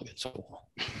tennis ball against a wall.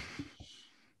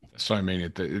 So I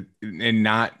mean, and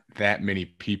not that many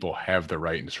people have the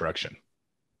right instruction.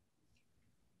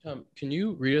 Can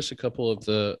you read us a couple of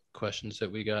the questions that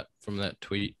we got from that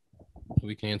tweet that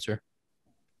we can answer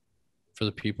for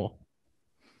the people?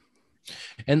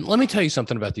 And let me tell you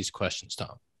something about these questions,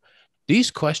 Tom.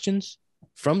 These questions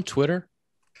from Twitter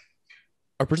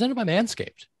are presented by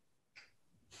Manscaped.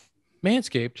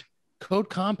 Manscaped,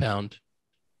 code compound,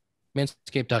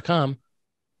 manscaped.com,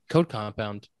 code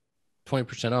compound,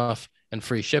 20% off and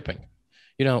free shipping.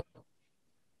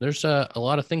 There's a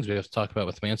lot of things we have to talk about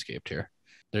with Manscaped here.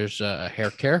 There's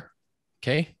hair care,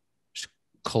 okay? There's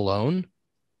cologne.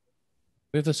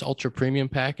 We have this ultra premium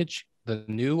package, the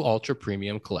new ultra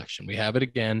premium collection. We have it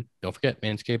again. Don't forget,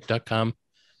 manscaped.com,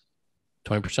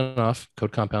 20% off,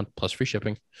 code compound plus free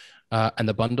shipping. And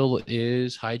the bundle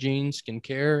is hygiene,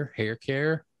 skincare, hair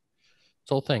care. It's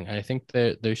the whole thing. I think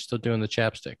that they're still doing the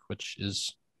chapstick, which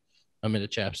is, I'm into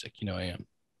chapstick. I am.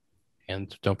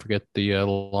 And don't forget the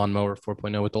lawnmower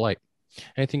 4.0 with the light.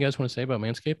 Anything you guys want to say about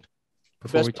Manscaped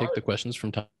before we take the questions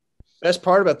from Tom? Best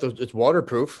part about it's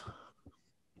waterproof.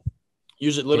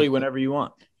 Use it literally whenever you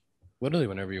want. Literally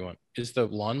whenever you want. Is the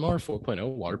lawnmower 4.0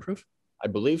 waterproof? I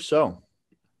believe so.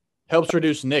 Helps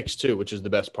reduce nicks too, which is the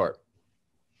best part.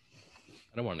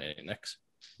 I don't want any nicks.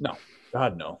 No.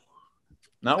 God, no.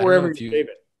 Not wherever you save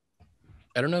it.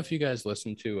 I don't know if you guys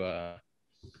listen to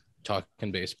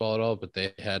Talking Baseball at all, but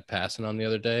they had Passan on the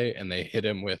other day and they hit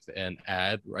him with an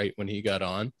ad right when he got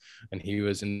on, and he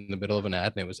was in the middle of an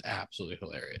ad and it was absolutely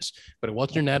hilarious. But it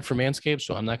wasn't an ad for Manscaped,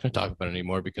 so I'm not going to talk about it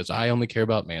anymore because I only care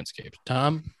about Manscaped.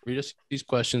 Tom, read us these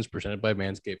questions presented by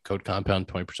Manscaped, code compound,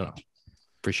 20% off.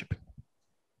 Free shipping.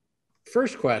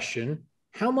 First question: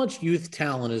 how much youth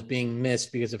talent is being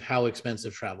missed because of how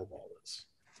expensive travel ball is?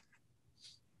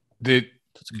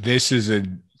 This is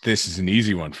an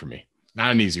easy one for me.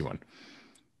 Not an easy one.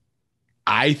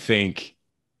 I think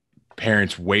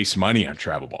parents waste money on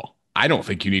travel ball. I don't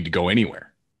think you need to go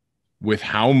anywhere. With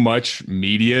how much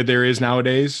media there is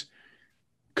nowadays,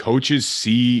 coaches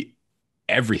see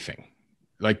everything.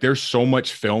 Like there's so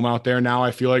much film out there now,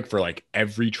 I feel like, for like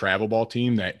every travel ball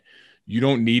team, that you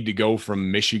don't need to go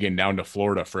from Michigan down to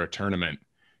Florida for a tournament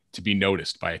to be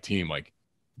noticed by a team. Like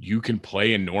you can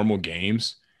play in normal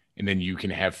games and then you can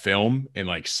have film and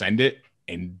like send it,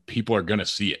 and people are going to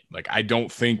see it. Like, I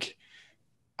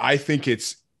think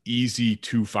it's easy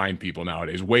to find people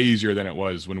nowadays, way easier than it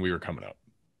was when we were coming up,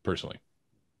 personally.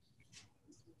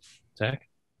 Zach?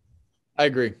 I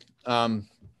agree. To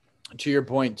your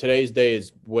point, today's day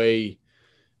is way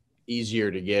easier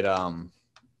to get,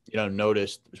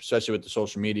 noticed, especially with the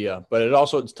social media, but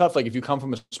it's tough. Like if you come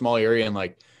from a small area and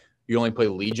like you only play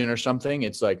Legion or something,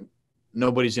 it's like,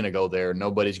 nobody's going to go there.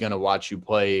 Nobody's going to watch you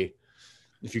play.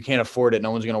 If you can't afford it, no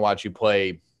one's going to watch you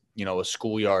play, a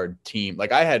schoolyard team.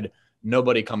 Like I had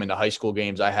nobody come into high school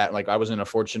games. I was in a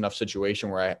fortunate enough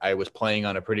situation where I was playing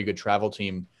on a pretty good travel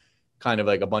team, kind of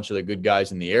like a bunch of the good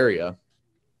guys in the area.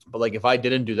 But like, if I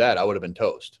didn't do that, I would have been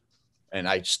toast. And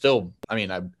I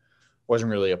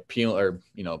wasn't really appealing or,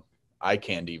 eye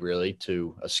candy really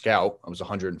to a scout. I was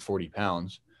 140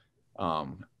 pounds.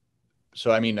 So,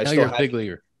 I now you're a big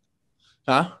leaguer.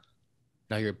 Huh?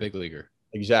 Now you're a big leaguer.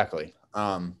 Exactly.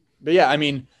 But yeah, I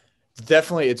mean,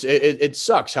 definitely it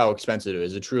sucks how expensive it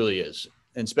is. It truly is.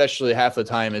 And especially half the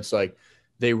time it's like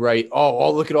they write,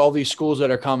 oh, look at all these schools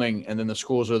that are coming. And then the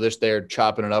schools are just there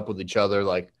chopping it up with each other,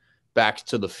 like back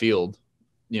to the field.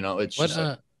 You know, it's just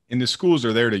and the schools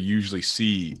are there to usually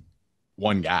see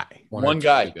one guy. One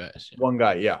guy.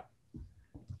 Yeah.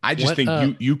 I just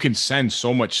think you can send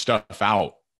so much stuff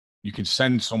out. You can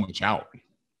send so much out.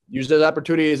 Use that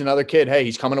opportunity as another kid. Hey,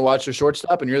 he's coming to watch the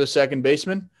shortstop and you're the second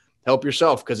baseman. Help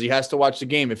yourself because he has to watch the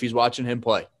game if he's watching him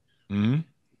play. Mm-hmm.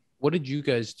 What did you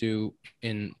guys do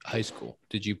in high school?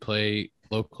 Did you play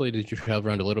locally? Did you travel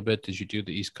around a little bit? Did you do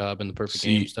the East Cobb and the Perfect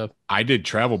Game stuff? I did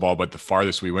travel ball, but the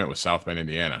farthest we went was South Bend,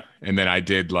 Indiana. And then I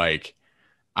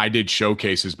did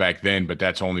showcases back then, but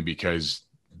that's only because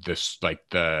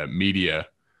the media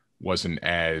wasn't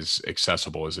as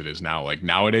accessible as it is now. Like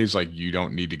nowadays, like you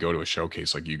don't need to go to a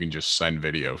showcase. Like you can just send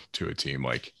video to a team.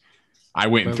 Like I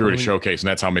went and threw a showcase and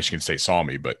that's how Michigan State saw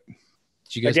me. But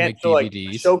did you guys make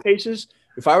DVDs? Like showcases?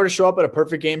 If I were to show up at a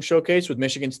Perfect Game showcase with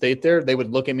Michigan State there, they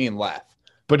would look at me and laugh.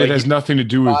 But like, it has nothing to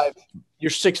do with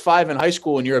you're 6'5" in high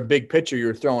school and you're a big pitcher.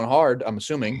 You're throwing hard, I'm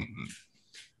assuming.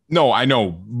 No, I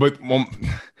know. But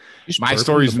my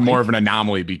story is more of an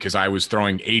anomaly because I was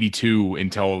throwing 82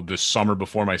 until the summer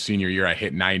before my senior year. I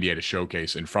hit 90 at a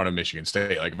showcase in front of Michigan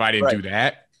State. Like if I didn't do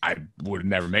that, I would have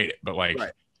never made it. But like,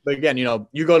 but again, you know,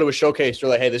 you go to a showcase, you're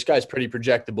like, hey, this guy's pretty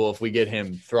projectable if we get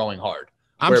him throwing hard.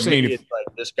 I'm saying it's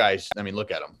like this guy's. I mean,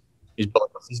 look at him. He's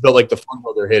built like the front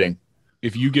they're hitting.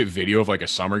 If you get video of like a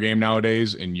summer game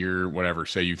nowadays, and you're whatever,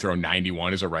 say you throw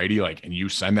 91 as a righty, like, and you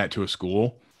send that to a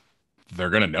school,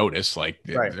 they're gonna notice. Like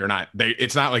they're not.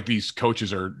 It's not like these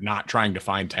coaches are not trying to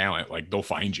find talent. Like they'll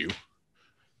find you.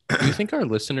 Do you think our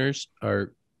listeners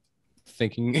are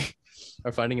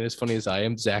finding it as funny as I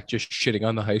am? Zach just shitting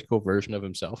on the high school version of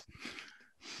himself.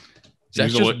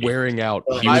 Zach's just wearing out.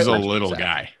 He was a little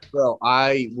guy. Bro,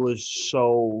 I was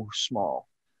so small.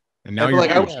 And now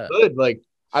I was good. Like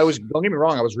I was. Don't get me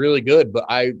wrong. I was really good. But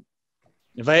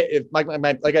if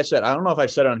like I said, I don't know if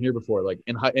I've said it on here before. Like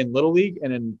in Little League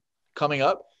and in coming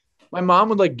up, my mom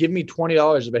would like give me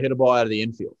 $20 if I hit a ball out of the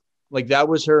infield. Like that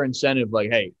was her incentive. Like,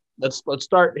 hey, let's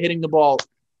start hitting the ball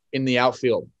in the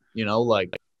outfield. You know,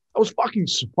 like I was fucking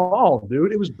small,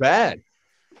 dude. It was bad.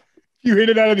 You hit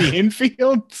it out of the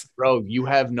infield? Bro, you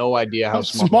have no idea how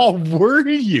small were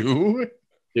you?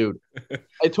 Dude,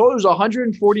 I told you it was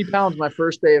 140 pounds my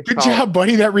first day of college. Good job,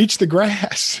 buddy. That reached the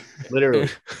grass. Literally.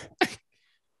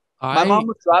 My mom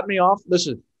would drop me off.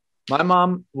 Listen, my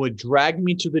mom would drag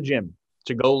me to the gym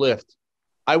to go lift.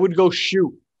 I would go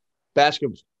shoot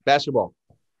basketball.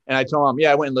 And I told mom,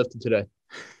 yeah, I went and lifted today.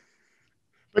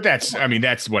 But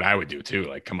that's what I would do too.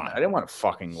 Like, come on. I didn't want to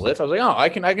fucking lift. I was like, oh, I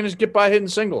can just get by hitting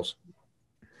singles.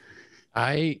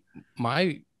 My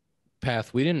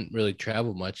path, we didn't really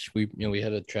travel much. We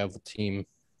had a travel team.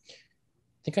 I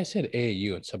think I said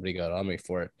AAU and somebody got on me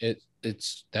for it.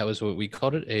 That was what we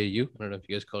called it, AAU. I don't know if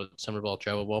you guys called it summer ball,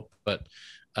 travel ball, but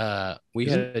we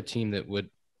had a team that would.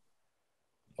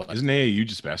 Isn't AAU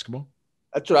just basketball?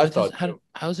 That's what I thought.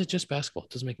 How is it just basketball?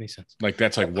 It doesn't make any sense. Like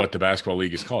that's like what the basketball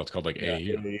league is called. It's called like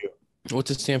AAU. What's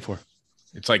it stand for?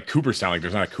 It's like Cooperstown. Like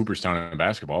there's not a Cooperstown in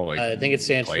basketball. Like I think it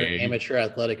stands for amateur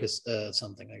athletic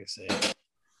something. Like I say,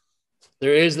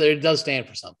 there does stand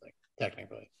for something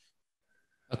technically.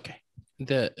 Okay.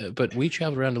 But we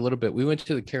traveled around a little bit. We went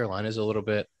to the Carolinas a little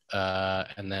bit,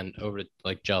 and then over to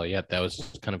like Joliet. That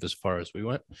was kind of as far as we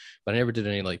went. But I never did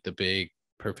any like the big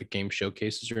Perfect Game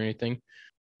showcases or anything.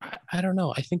 I don't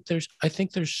know. I think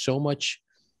there's so much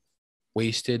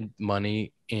wasted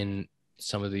money in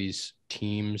some of these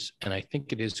teams, and I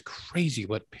think it is crazy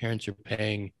what parents are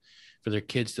paying for their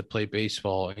kids to play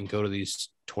baseball and go to these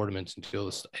tournaments and do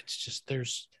this. It's just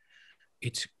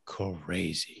it's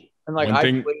crazy. And like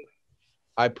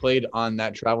I played on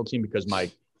that travel team because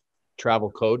my travel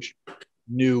coach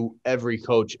knew every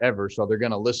coach ever, so they're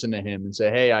gonna listen to him and say,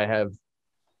 "Hey, I have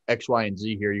X, Y, and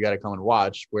Z here. You got to come and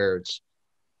watch." Where it's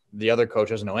the other coach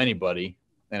doesn't know anybody,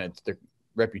 and it's their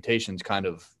reputation's kind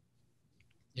of,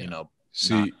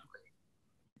 See,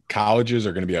 colleges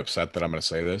are going to be upset that I'm going to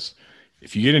say this.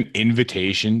 If you get an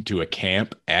invitation to a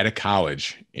camp at a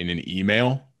college in an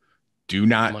email, do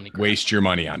not waste your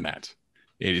money on that.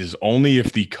 It is only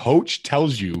if the coach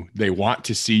tells you they want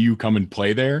to see you come and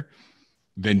play there,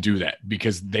 then do that,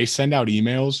 because they send out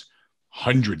emails,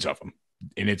 hundreds of them,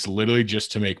 and it's literally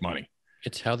just to make money.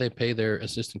 It's how they pay their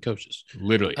assistant coaches.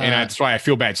 Literally. And that's why I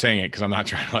feel bad saying it, because I'm not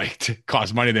trying to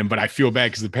cost money to them, but I feel bad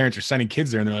because the parents are sending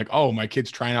kids there and they're like, oh, my kid's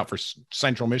trying out for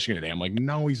Central Michigan today. I'm like,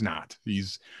 no, he's not.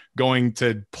 He's going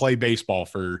to play baseball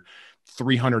for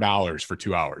 $300 for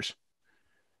 2 hours.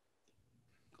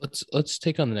 let's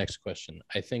take on the next question.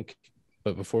 I think,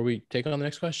 but before we take on the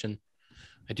next question,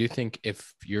 I do think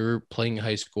if you're playing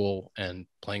high school and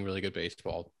playing really good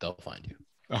baseball, they'll find you.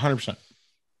 100%.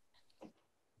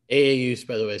 AAU,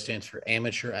 by the way, stands for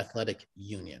Amateur Athletic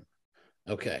Union.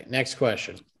 Okay, next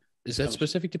question. Is that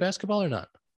specific to basketball or not?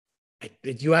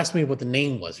 You asked me what the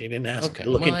name was. You didn't ask. Okay.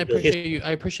 Well, I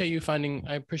appreciate you finding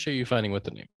what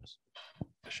the name is.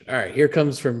 All right, here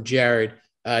comes from Jared.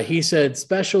 He said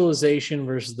specialization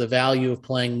versus the value of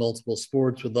playing multiple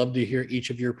sports. Would love to hear each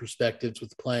of your perspectives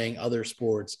with playing other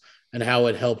sports and how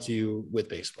it helped you with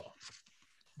baseball.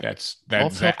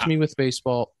 Golf helped me with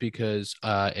baseball because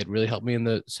it really helped me in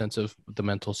the sense of the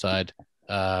mental side.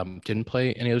 Didn't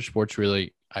play any other sports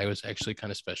really. I was actually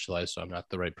kind of specialized, so I'm not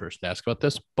the right person to ask about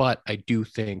this. But I do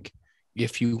think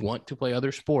if you want to play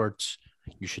other sports,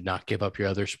 you should not give up your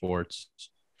other sports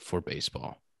for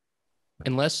baseball.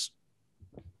 Unless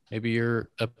maybe you're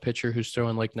a pitcher who's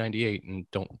throwing like 98 and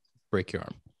don't break your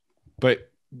arm.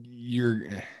 But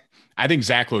I think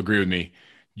Zach will agree with me.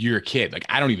 You're a kid. Like,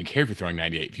 I don't even care if you're throwing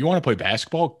 98. If you want to play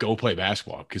basketball, go play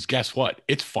basketball. Because guess what?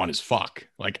 It's fun as fuck.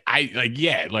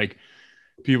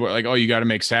 People are like, oh, you got to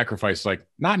make sacrifices. Like,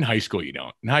 not in high school, you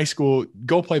don't. In high school,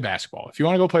 go play basketball. If you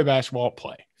want to go play basketball,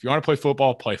 play. If you want to play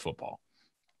football, play football.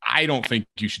 I don't think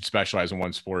you should specialize in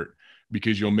one sport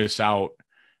because you'll miss out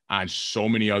on so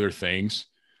many other things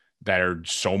that are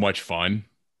so much fun.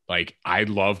 Like, I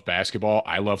love basketball.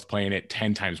 I loved playing it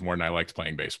 10 times more than I liked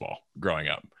playing baseball growing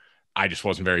up. I just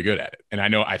wasn't very good at it. And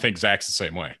I think Zach's the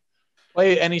same way.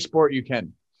 Play any sport you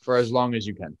can for as long as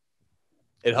you can.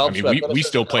 It helps. I mean, we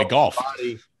still play golf.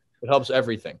 It helps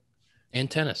everything.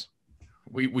 And tennis.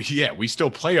 We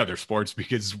still play other sports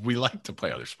because we like to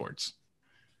play other sports.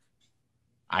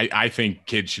 I think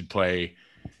kids should play.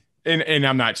 And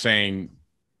I'm not saying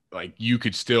like you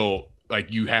could still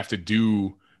like you have to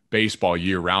do baseball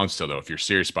year round still though, if you're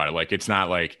serious about it. Like, it's not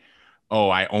like, oh,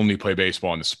 I only play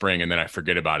baseball in the spring and then I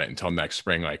forget about it until next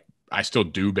spring. Like, I still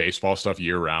do baseball stuff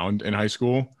year round in high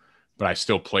school, but I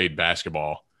still played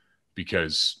basketball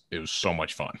because it was so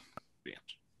much fun.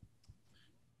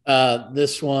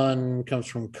 This one comes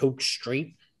from Coach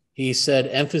Straight. He said,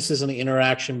 emphasis on the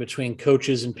interaction between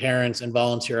coaches and parents and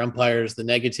volunteer umpires. The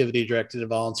negativity directed at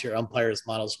volunteer umpires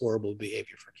models horrible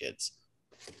behavior for kids.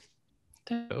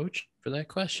 Thank you, Coach, for that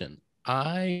question.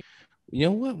 You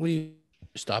know what we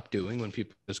stop doing when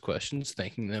people ask questions,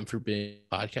 thanking them for being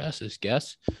podcasts as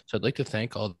guests. So I'd like to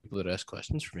thank all the people that ask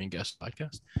questions for being guests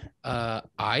podcast.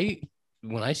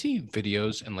 When I see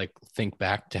videos and like think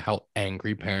back to how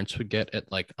angry parents would get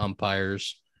at like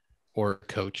umpires or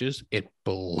coaches, it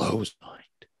blows my mind.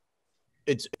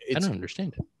 It's I don't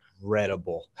understand it.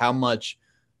 Incredible how much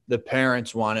the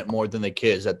parents want it more than the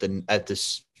kids at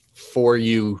this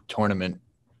 4U tournament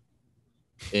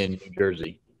in New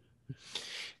Jersey.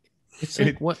 It's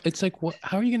like what?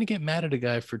 How are you going to get mad at a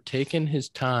guy for taking his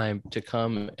time to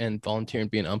come and volunteer and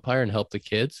be an umpire and help the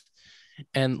kids?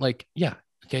 And like, yeah,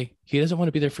 okay, he doesn't want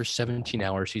to be there for 17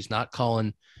 hours. He's not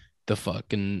calling the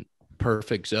fucking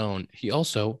perfect zone. He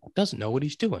also doesn't know what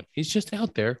he's doing. He's just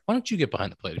out there. Why don't you get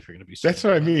behind the plate if you're going to be? That's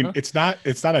what I mean. Huh? It's not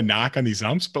a knock on these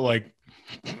umps, but like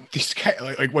these guys,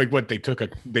 like what they took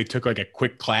like a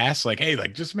quick class. Like, hey,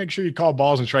 like just make sure you call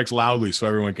balls and strikes loudly so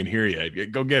everyone can hear you.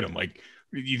 Go get them. Like,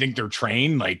 you think they're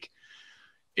trained? Like,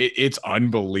 it's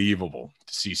unbelievable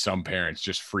to see some parents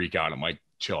just freak out. I'm like,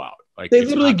 chill out. Like, they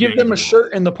literally give them a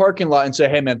shirt in the parking lot and say,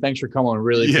 "Hey, man, thanks for coming.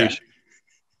 Really appreciate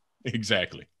it."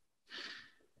 Exactly.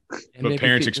 And but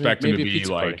parents expect them to be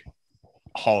like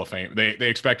Hall of Fame. They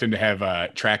expect them to have a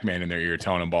TrackMan in their ear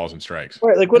telling them balls and strikes.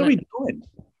 Right. Like, what are we doing?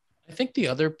 I think the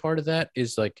other part of that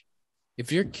is like,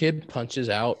 if your kid punches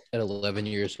out at 11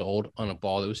 years old on a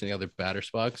ball that was in the other batter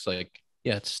spot, it's like,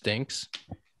 yeah, it stinks.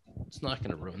 It's not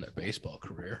going to ruin their baseball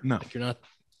career. No, like you're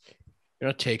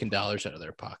not taking dollars out of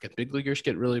their pocket. Big leaguers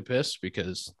get really pissed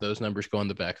because those numbers go on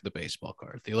the back of the baseball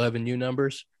card. The 11U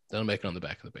numbers, they'll make it on the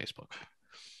back of the baseball card.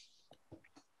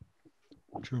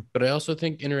 True. But I also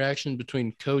think interaction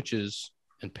between coaches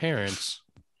and parents,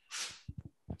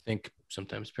 I think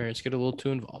sometimes parents get a little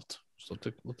too involved. So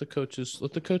let the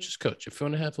coaches coach. If you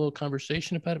want to have a little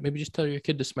conversation about it, maybe just tell your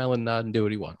kid to smile and nod and do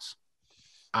what he wants.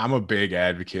 I'm a big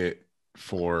advocate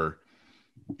for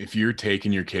if you're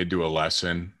taking your kid to a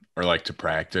lesson or like to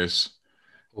practice,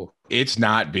 it's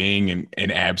not being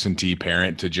an absentee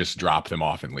parent to just drop them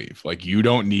off and leave. Like, you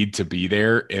don't need to be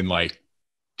there and like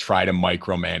try to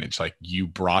micromanage. Like, you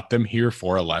brought them here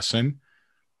for a lesson.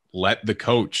 Let the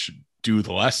coach do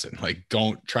the lesson. Like,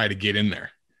 don't try to get in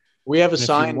there. We have a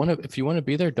sign. If you want to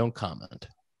be there, don't comment.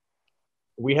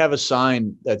 We have a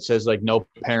sign that says like no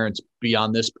parents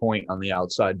beyond this point on the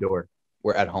outside door.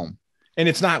 we're at home. And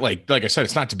it's not like I said,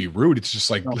 it's not to be rude. It's just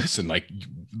like, listen, like,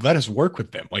 let us work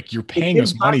with them. Like, you're paying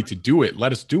us money to do it.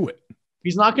 Let us do it.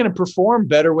 He's not going to perform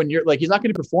better when you're like, he's not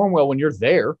going to perform well when you're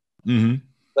there. Mm-hmm.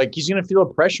 Like, he's going to feel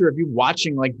a pressure of you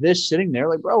watching like this, sitting there,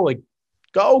 like, bro, like,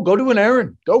 go do an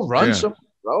errand, go run something,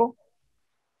 bro.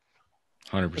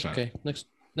 100%. Okay.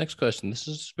 Next question. This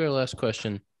is our last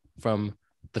question from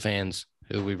the fans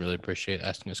who we really appreciate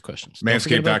asking us questions.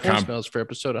 Manscaped.com. Voicemails for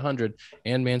episode 100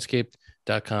 and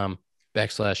manscaped.com /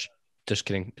 just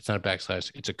kidding. It's not a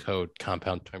backslash. It's a code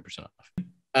compound 20% off.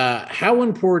 How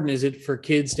important is it for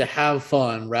kids to have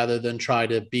fun rather than try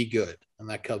to be good? And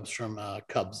that comes from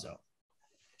Cubs Zone.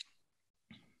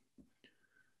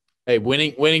 Hey,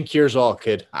 winning cures all,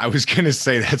 kid. I was going to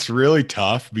say that's really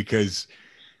tough because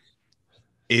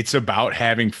it's about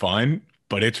having fun,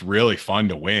 but it's really fun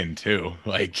to win too.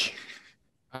 Like,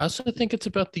 I also think it's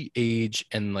about the age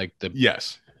and like the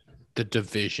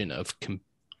division of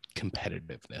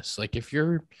competitiveness. Like, if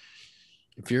you're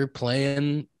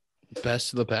playing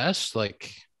best of the best,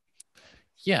 like,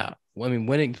 yeah, well, I mean,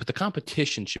 winning, but the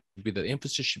competition should be the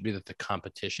emphasis should be that the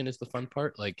competition is the fun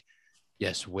part. Like,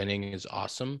 yes, winning is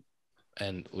awesome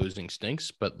and losing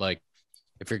stinks, but like,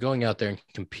 if you're going out there and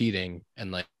competing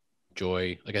and like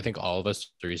enjoy, like, I think all of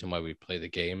us, the reason why we play the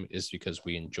game is because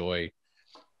we enjoy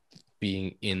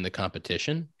being in the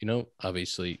competition. You know,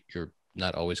 obviously you're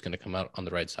not always going to come out on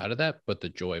the right side of that, but the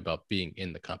joy about being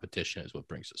in the competition is what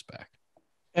brings us back.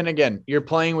 And again, you're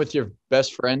playing with your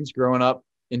best friends growing up.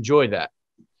 Enjoy that.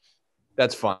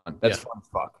 That's fun. That's fun as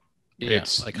fuck. Yeah,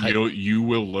 it's like you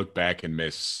will look back and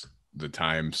miss the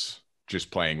times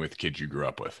just playing with kids you grew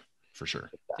up with, for sure.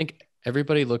 I think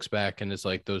everybody looks back and it's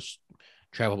like those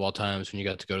travel ball times when you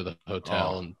got to go to the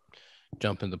hotel and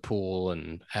jump in the pool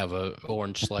and have a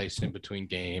orange slice in between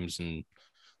games and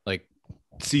like,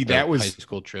 see, that was high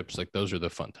school trips. Like, those are the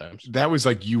fun times. That was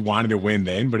like, you wanted to win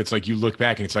then, but it's like you look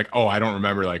back and it's like, oh, I don't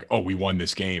remember, like, oh, we won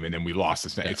this game and then we lost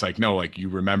this. Yeah. It's like, no, like, you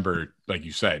remember, like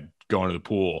you said, going to the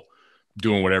pool,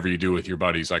 doing whatever you do with your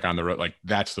buddies, like on the road, like,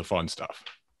 that's the fun stuff.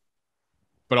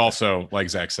 But also, like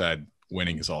Zach said,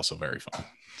 winning is also very fun.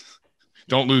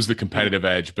 Don't lose the competitive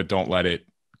edge, but don't let it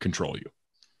control you.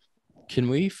 Can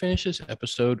we finish this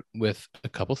episode with a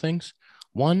couple things?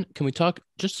 One, can we talk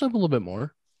just a little bit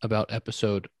more about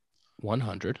episode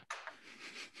 100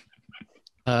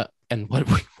 and what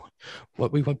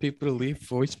we want people to leave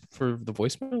voice for the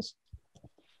voicemails?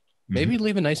 Maybe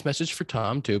leave a nice message for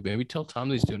Tom too. Maybe tell Tom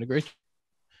that he's doing a great job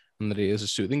and that he has a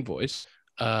soothing voice.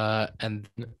 And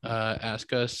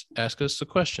ask us a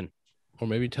question, or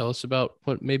maybe tell us about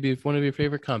what maybe one of your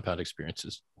favorite compound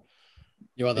experiences.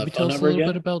 You want that maybe phone tell us number a little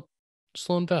again? bit about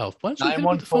Sloan Valve. Why don't you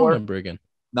give the phone number again?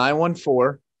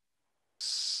 914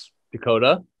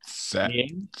 Dakota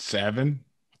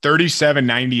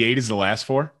 3798 is the last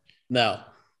four. No,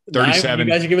 37.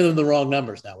 You guys are giving them the wrong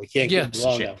numbers now. We can't give them the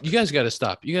wrong numbers. You guys got to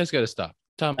stop.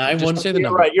 Tom, just say the You're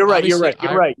number. right. You're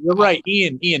right.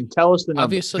 Ian, tell us the number.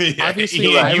 Obviously,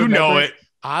 yeah, you know it.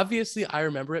 Obviously, I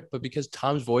remember it, but because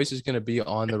Tom's voice is going to be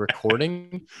on the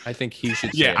recording, I think he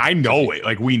should. Yeah, I know it.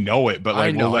 Like, we know it, but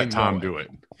like, we'll let Tom do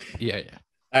it. Yeah.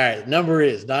 All right. Number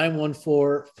is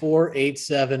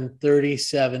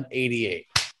 914-487-3788.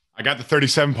 I got the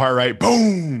 37 part right.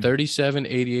 Boom.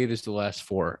 3788 is the last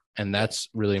four, and that's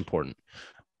really important.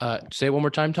 Say it one more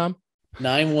time, Tom.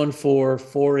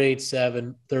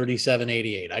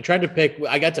 914-487-3788. I got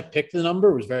to pick the number.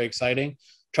 It was very exciting.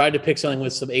 Tried to pick something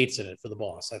with some 8s in it for the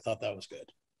boss. I thought that was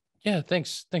good. Yeah,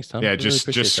 thanks, Tom. Yeah,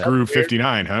 just screw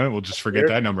 59, huh? We'll just forget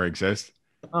that number exists.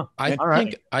 Oh, I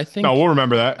think. No, we'll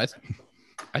remember that.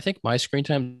 I think my screen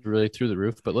time is really through the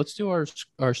roof, but let's do our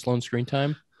Sloan screen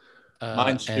time.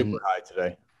 Mine's super high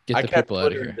today. Get the people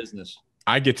out of here. Business.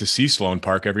 I get to see Sloan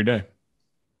Park every day.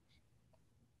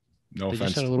 No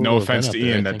offense to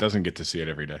Ian that doesn't get to see it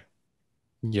every day.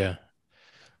 Yeah.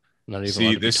 Not even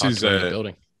see, this is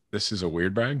a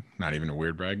weird brag. Not even a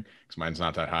weird brag because mine's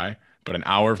not that high. But an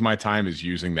hour of my time is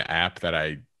using the app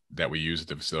that we use at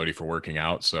the facility for working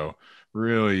out. So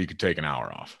really, you could take an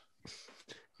hour off.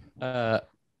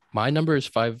 My number is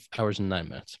 5 hours and 9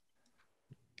 minutes.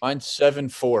 Mine's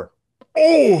 7-4.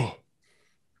 Oh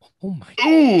my!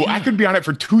 Ooh, I could be on it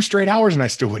for 2 straight hours and I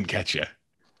still wouldn't catch you.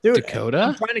 Dude, Dakota?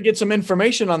 I'm trying to get some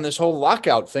information on this whole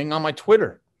lockout thing on my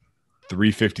Twitter.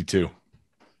 352.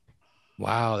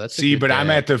 Wow, that's but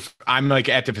day. I'm like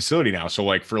at the facility now. So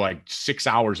like for like 6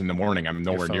 hours in the morning, I'm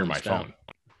nowhere near my phone.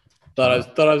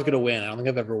 Thought I was gonna win. I don't think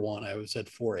I've ever won. I was at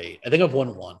 4-8. I think I've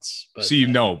won once. But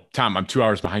Tom, I'm 2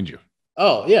 hours behind you.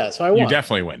 Oh yeah, so I won. You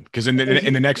definitely win because in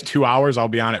the next 2 hours, I'll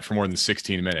be on it for more than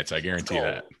 16 minutes. I guarantee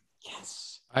that.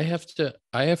 Yes. I have to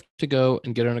go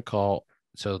and get on a call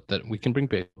so that we can bring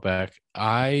baseball back.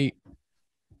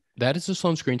 That is the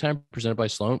Sloan Screen Time presented by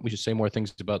Sloan. We should say more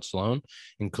things about Sloan,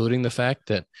 including the fact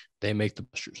that they make the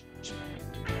busters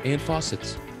and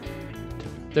faucets.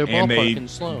 Their ballpark in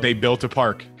Sloan. They built a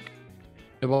park.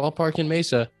 The ballpark in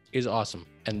Mesa is awesome,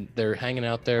 and they're hanging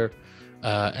out there,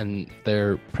 and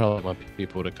they're probably want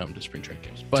people to come to spring training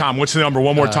games. But, Tom, what's the number?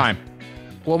 One more time.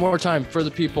 One more time for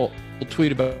the people. We'll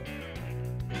tweet about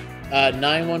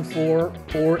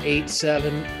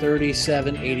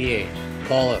 914-487-3788.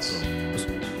 Call us.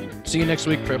 See you next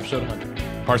week for episode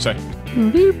 100. Parse. I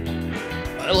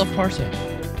love Parse.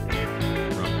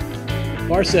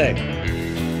 Marseille.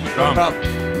 Come.